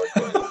where we are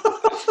going.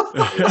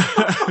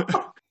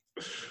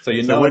 So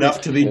you know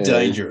enough to be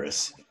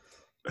dangerous.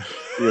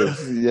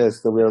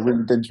 Yes. So we are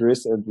really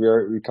dangerous, and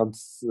we can't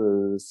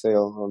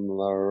sail on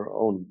our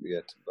own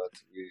yet. But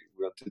we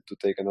wanted to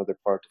take another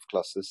part of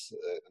classes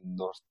in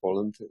North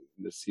Poland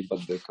in the sea,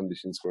 but the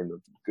conditions were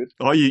not good.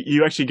 Oh,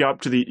 you actually go up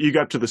to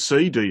the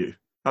sea, do you?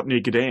 Up near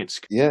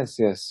Gdansk. Yes.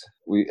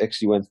 We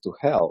actually went to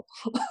hell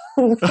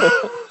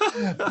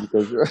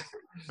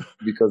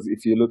because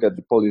if you look at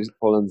the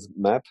Poland's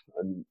map,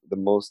 and the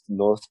most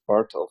north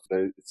part of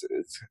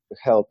it's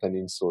Hell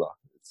Peninsula.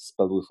 It's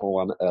spelled with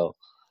one L.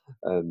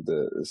 And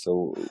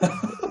so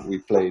we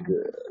played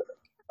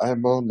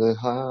I'm on the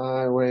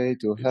highway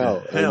to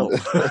hell.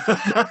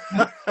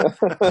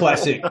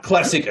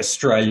 Classic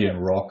Australian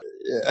rock.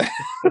 Yeah.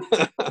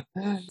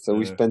 So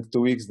we spent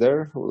 2 weeks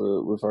there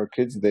with our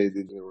kids. They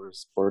did do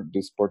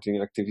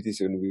sporting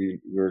activities, and we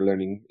were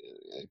learning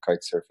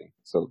kite surfing.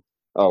 So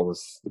that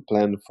was the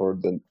plan for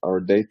our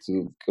day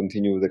to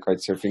continue with the kite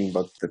surfing,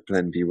 but the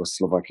plan B was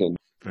Slovakian.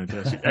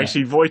 Fantastic.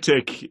 Actually,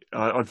 Wojtek,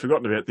 I'd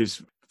forgotten about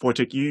this.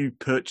 Wojtek, you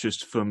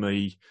purchased for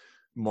me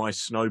my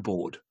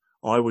snowboard.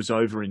 I was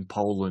over in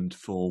Poland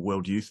for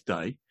World Youth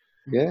Day.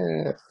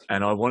 Yeah.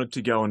 And I wanted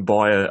to go and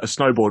buy a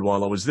snowboard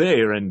while I was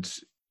there. And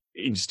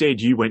instead,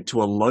 you went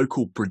to a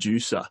local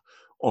producer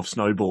of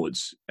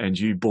snowboards and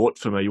you bought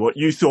for me what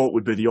you thought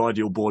would be the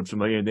ideal board for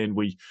me. And then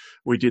we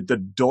did the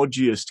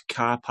dodgiest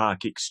car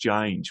park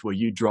exchange where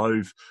you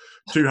drove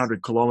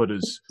 200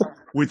 kilometres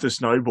with the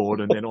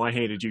snowboard, and then I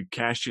handed you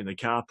cash in the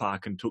car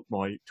park and took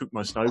my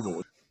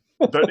snowboard.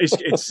 But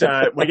it's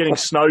we're getting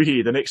snow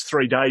here the next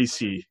 3 days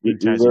here in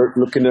Tassie. We're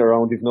looking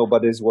around if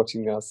nobody's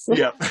watching us.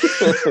 Yeah.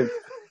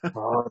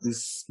 Oh,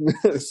 these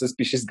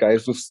suspicious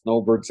guys with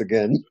snowboards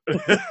again.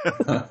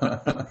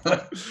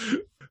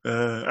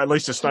 At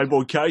least a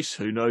snowboard case.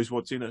 Who knows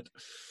what's in it?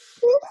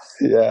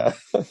 Yeah.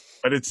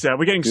 But it's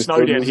we're getting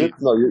snow down here.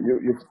 No,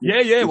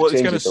 yeah. Well,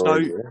 it's going to snow.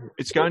 Already, yeah?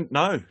 It's going.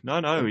 No.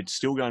 It's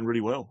still going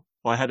really well.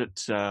 I had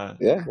it.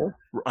 Yeah.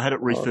 I had it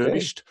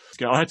refurbished.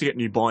 Okay. I had to get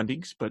new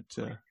bindings, but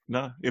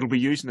no, it'll be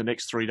used in the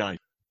next 3 days.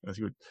 That's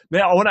good.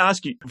 Now, I want to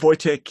ask you,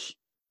 Wojtek,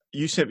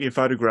 you sent me a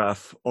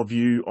photograph of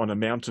you on a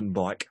mountain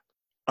bike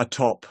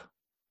atop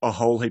a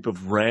whole heap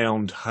of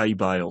round hay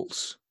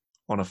bales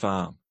on a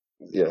farm.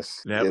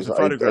 Yes. Now, yes, it was a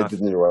photograph. I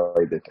didn't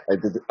ride it.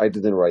 I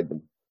didn't ride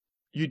them.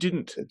 You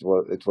didn't? It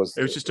was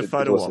just a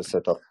photo of. It was a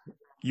setup.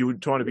 You were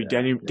trying to be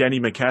Danny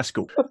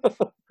McCaskill.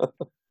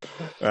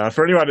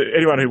 For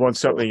anyone who wants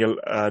something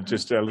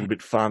just a little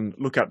bit fun,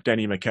 look up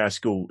Danny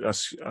McCaskill.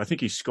 I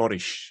think he's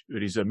Scottish,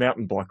 but he's a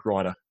mountain bike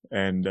rider.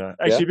 And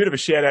actually, a bit of a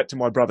shout out to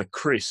my brother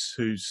Chris,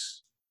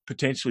 who's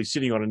potentially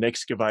sitting on an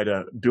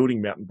excavator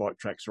building mountain bike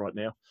tracks right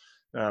now.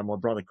 My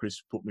brother Chris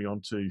put me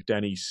on to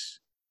Danny's,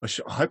 I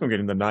hope I'm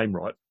getting the name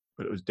right,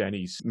 but it was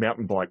Danny's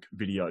mountain bike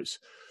videos.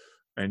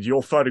 And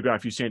your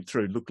photograph you sent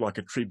through looked like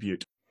a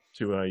tribute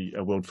to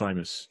a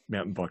world-famous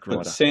mountain bike rider.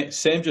 But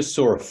Sam just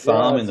saw a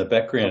farm in the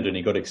background and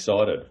he got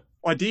excited.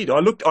 I did. I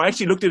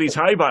actually looked at his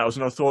hay bales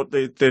and I thought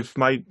they've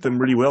made them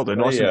really well. They're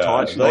nice and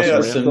tight. They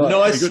are some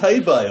nice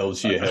hay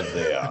bales you have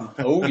there.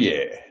 Oh,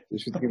 yeah. You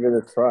should give it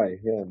a try,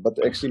 yeah.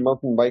 But actually,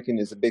 mountain biking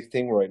is a big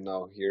thing right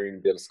now here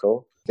in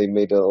Bielsko. They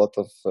made a lot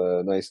of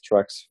nice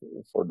tracks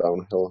for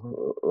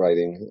downhill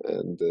riding,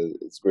 and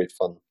it's great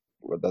fun.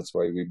 But that's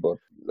why we bought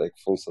like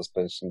full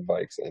suspension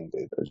bikes, and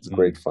it's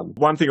great fun.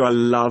 One thing I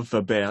love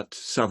about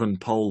southern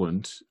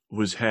Poland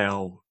was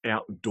how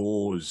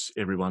outdoors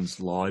everyone's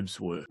lives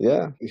were.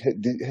 Yeah,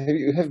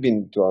 you have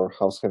been to our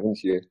house, haven't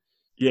you?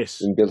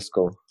 Yes. In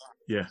Bielsko.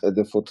 Yeah. At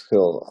the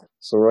foothill.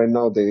 So right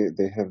now they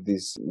have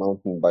these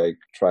mountain bike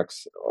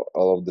tracks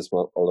all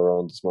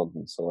around this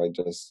mountain. So I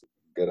just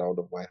get out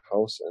of my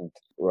house and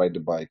ride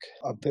the bike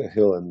up the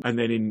hill. And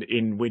then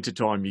in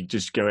wintertime you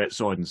just go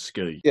outside and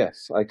ski.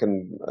 Yes, I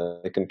can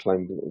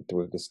climb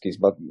with the skis,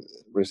 but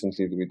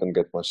recently we don't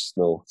get much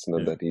snow. It's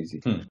not that easy.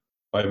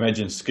 I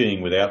imagine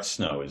skiing without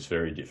snow is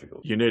very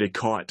difficult. You need a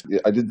kite. Yeah,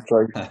 I did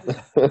try.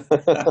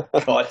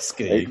 Kite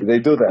skiing. They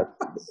do that.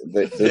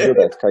 They do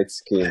that, kite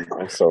skiing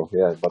also,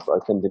 yeah, but I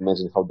can't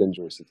imagine how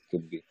dangerous it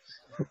could be.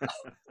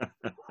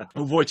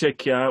 Well,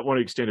 Wojtek, I want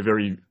to extend a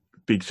very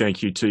big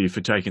thank you to you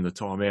for taking the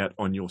time out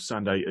on your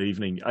Sunday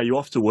evening. Are you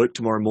off to work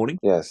tomorrow morning?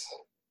 Yes,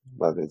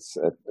 but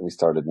we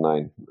start at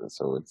 9,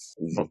 so it's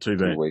easy not too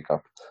bad to wake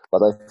up.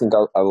 But I think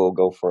I will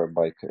go for a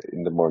bike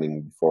in the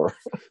morning before.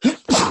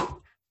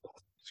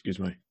 Excuse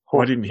me.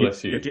 I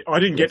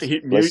didn't get to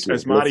hit mute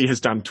as Marty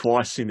has done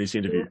twice in this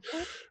interview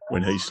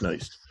when he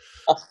sneezed.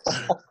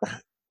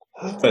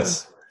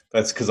 That's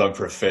because I'm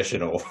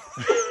professional.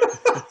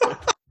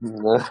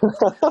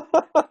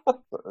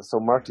 So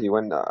Marty,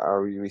 when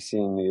are we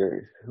seeing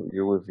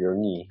you with your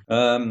knee?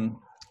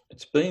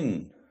 It's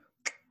been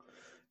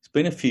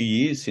a few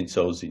years since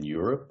I was in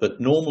Europe, but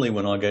normally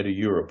when I go to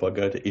Europe, I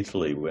go to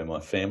Italy where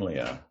my family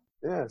are.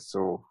 Yeah,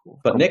 so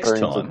but next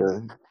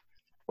time.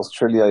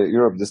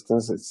 Australia-Europe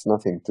distance, it's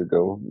nothing to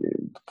go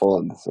to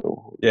Poland,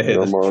 so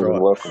you're more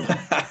than welcome.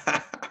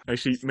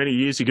 Actually, many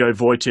years ago,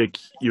 Wojtek,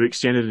 you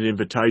extended an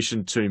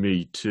invitation to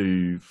me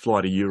to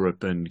fly to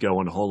Europe and go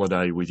on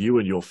holiday with you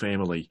and your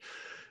family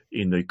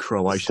in the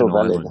Croatian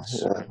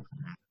islands. Yeah.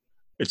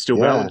 It's still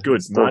valid. Good.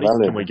 Marty,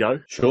 valid. Can we go?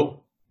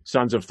 Sure.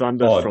 Sons of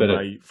Thunder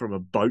from a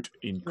boat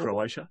in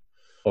Croatia.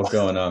 I'll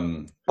go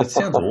and that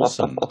sounds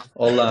awesome.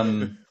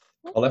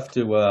 I'll have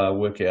to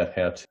work out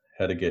how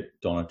to get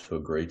Donna to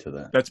agree to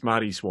that. That's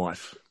Marty's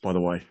wife, by the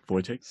way,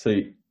 Wojtek.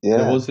 See,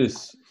 there was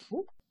this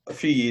a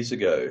few years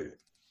ago.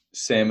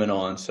 Sam and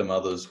I and some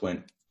others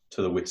went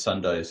to the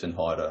Whitsundays and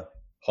hired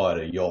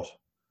a yacht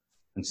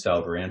and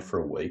sailed around for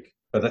a week.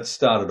 But that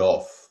started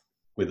off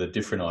with a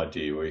different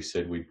idea where he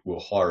said we'll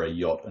hire a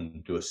yacht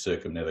and do a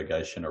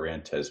circumnavigation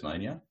around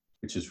Tasmania,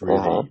 which is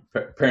really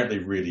apparently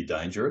really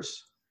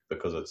dangerous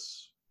because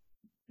it's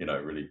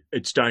really...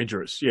 It's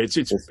dangerous. Yeah, it's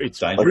dangerous.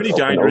 really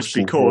dangerous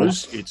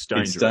because it's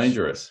dangerous. It's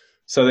dangerous.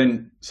 So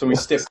we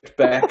stepped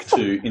back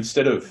to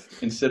instead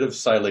of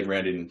sailing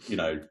around in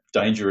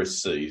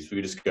dangerous seas, we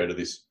could just go to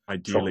this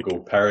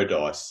tropical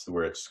paradise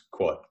where it's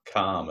quite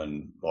calm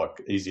and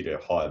like easy to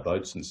hire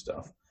boats and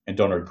stuff. And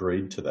Donna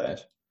agreed to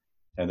that.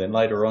 And then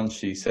later on,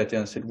 she sat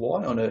down and said,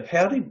 "Why on earth?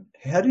 How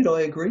did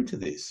I agree to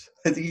this?"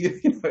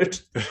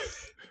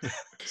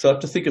 So I have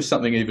to think of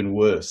something even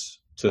worse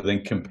to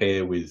then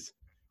compare with.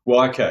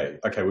 Well, okay,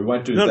 we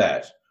won't do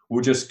that.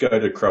 We'll just go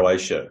to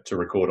Croatia to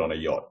record on a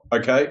yacht.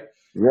 Okay.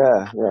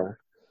 Yeah.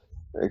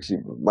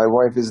 Actually, my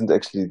wife isn't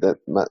actually that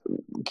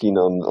keen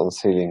on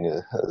sailing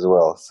as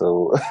well,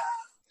 so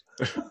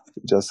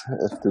just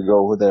have to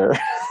go there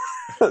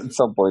at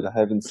some point. I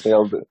haven't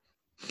sailed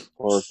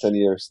for 10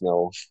 years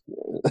now.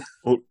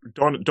 Well,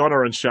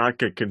 Donna and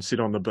Sharka can sit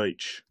on the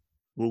beach.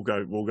 We'll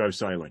go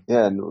sailing.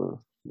 Yeah, and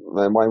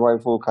my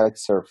wife will kite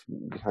surf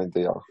behind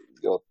the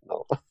yacht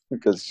now.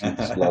 Because she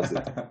loves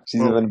it.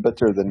 She's even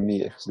better than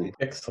me, actually.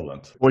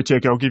 Excellent.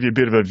 Wojtek, I'll give you a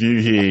bit of a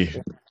view here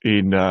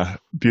in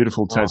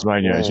beautiful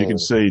Tasmania. As you can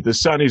see, the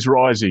sun is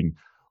rising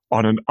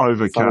on an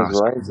overcast,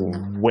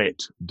 wet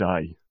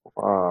day.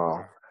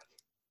 Wow.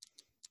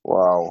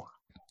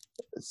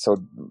 It's so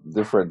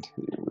different.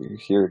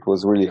 Here it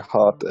was really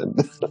hot. And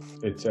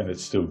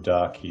it's still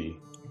dark here.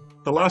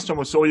 The last time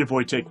I saw you,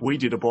 Wojtek, we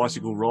did a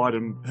bicycle ride.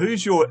 And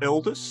who's your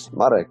eldest?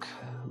 Marek.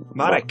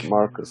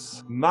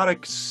 Marcus.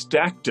 Marek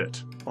stacked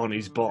it on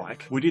his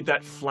bike. We did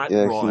that flat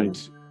ride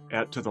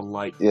out to the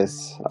lake.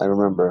 Yes, I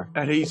remember.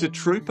 And he's a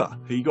trooper.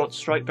 He got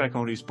straight back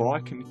on his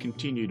bike and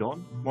continued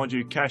on. Mind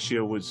you,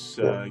 Kasia was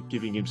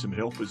giving him some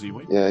help as he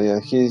went. Yeah.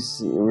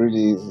 He's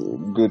really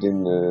good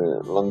in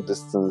long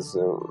distance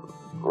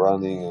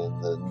running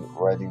and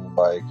riding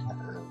bike.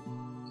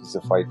 He's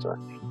a fighter.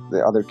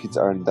 the other kids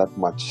aren't that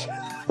much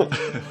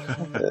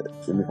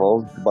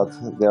involved, but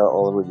they are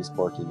already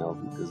sporty now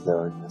because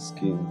they're in a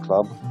skiing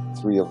club.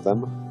 3 of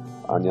them,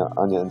 Anya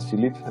and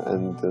Filip,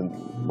 and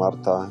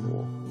Marta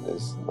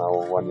is now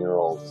 1 year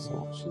old,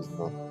 so she's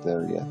not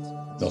there yet.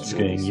 Not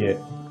skiing yet.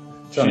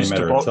 It's only a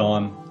matter of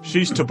time.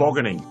 She's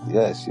tobogganing.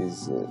 Yeah,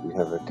 we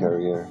have a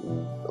career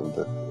on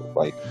the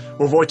bike.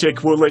 Well,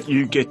 Wojciech, we'll let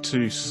you get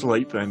to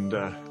sleep and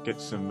get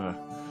some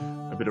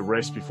a bit of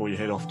rest before you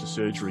head off to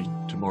surgery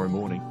tomorrow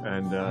morning.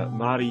 And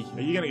Marty,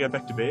 are you going to go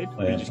back to bed?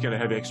 Or are you just going to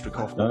have extra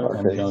coffee? No,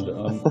 Okay.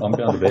 I'm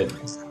going to bed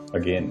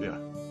again. Yeah.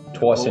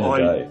 Twice in a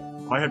day.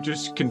 I have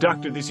just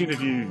conducted this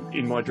interview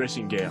in my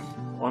dressing gown.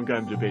 I'm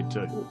going to bed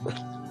too.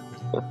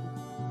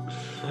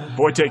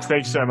 Wojciech,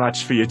 thanks so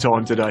much for your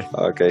time today.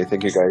 Okay,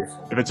 thank you guys.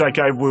 If it's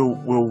okay,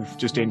 we'll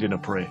just end in a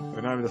prayer. In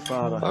the name of the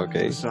Father,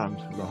 Okay. the Son,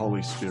 and the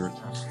Holy Spirit.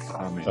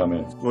 Amen.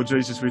 Amen. Lord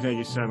Jesus, we thank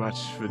you so much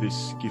for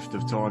this gift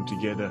of time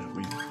together.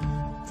 We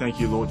thank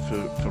you, Lord,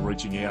 for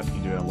reaching out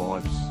into our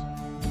lives,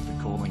 and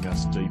for calling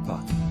us deeper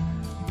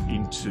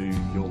into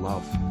your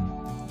love.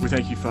 We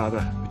thank you,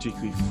 Father,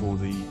 particularly for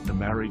the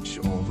marriage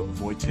of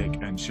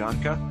Wojciech and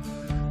Shanka.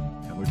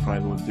 And we pray,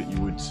 Lord, that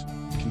you would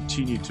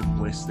continue to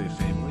bless their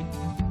family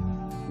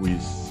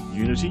with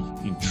unity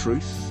in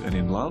truth and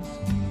in love,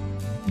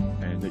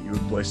 and that you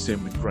would bless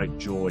them with great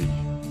joy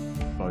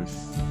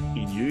both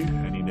in you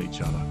and in each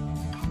other.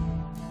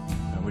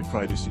 And we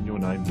pray this in your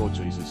name, Lord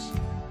Jesus.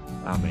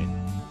 Amen.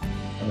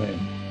 Amen.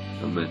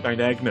 Amen.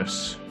 Saint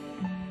Agnes,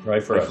 Pray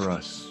for pray us. for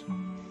us.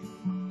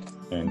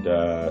 And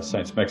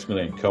Saints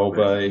Maximilian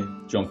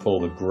Kolbe, John Paul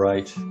the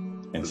Great,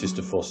 and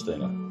Sister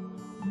Faustina.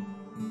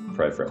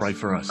 Pray for us. Pray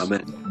for us.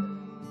 Amen.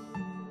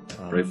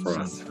 Pray for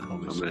Son, us.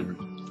 Holy Amen. Spirit.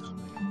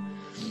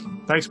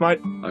 Thanks, mate.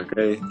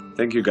 Okay,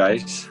 thank you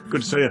guys,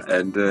 Good to see you.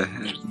 and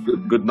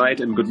good night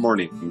and good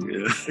morning.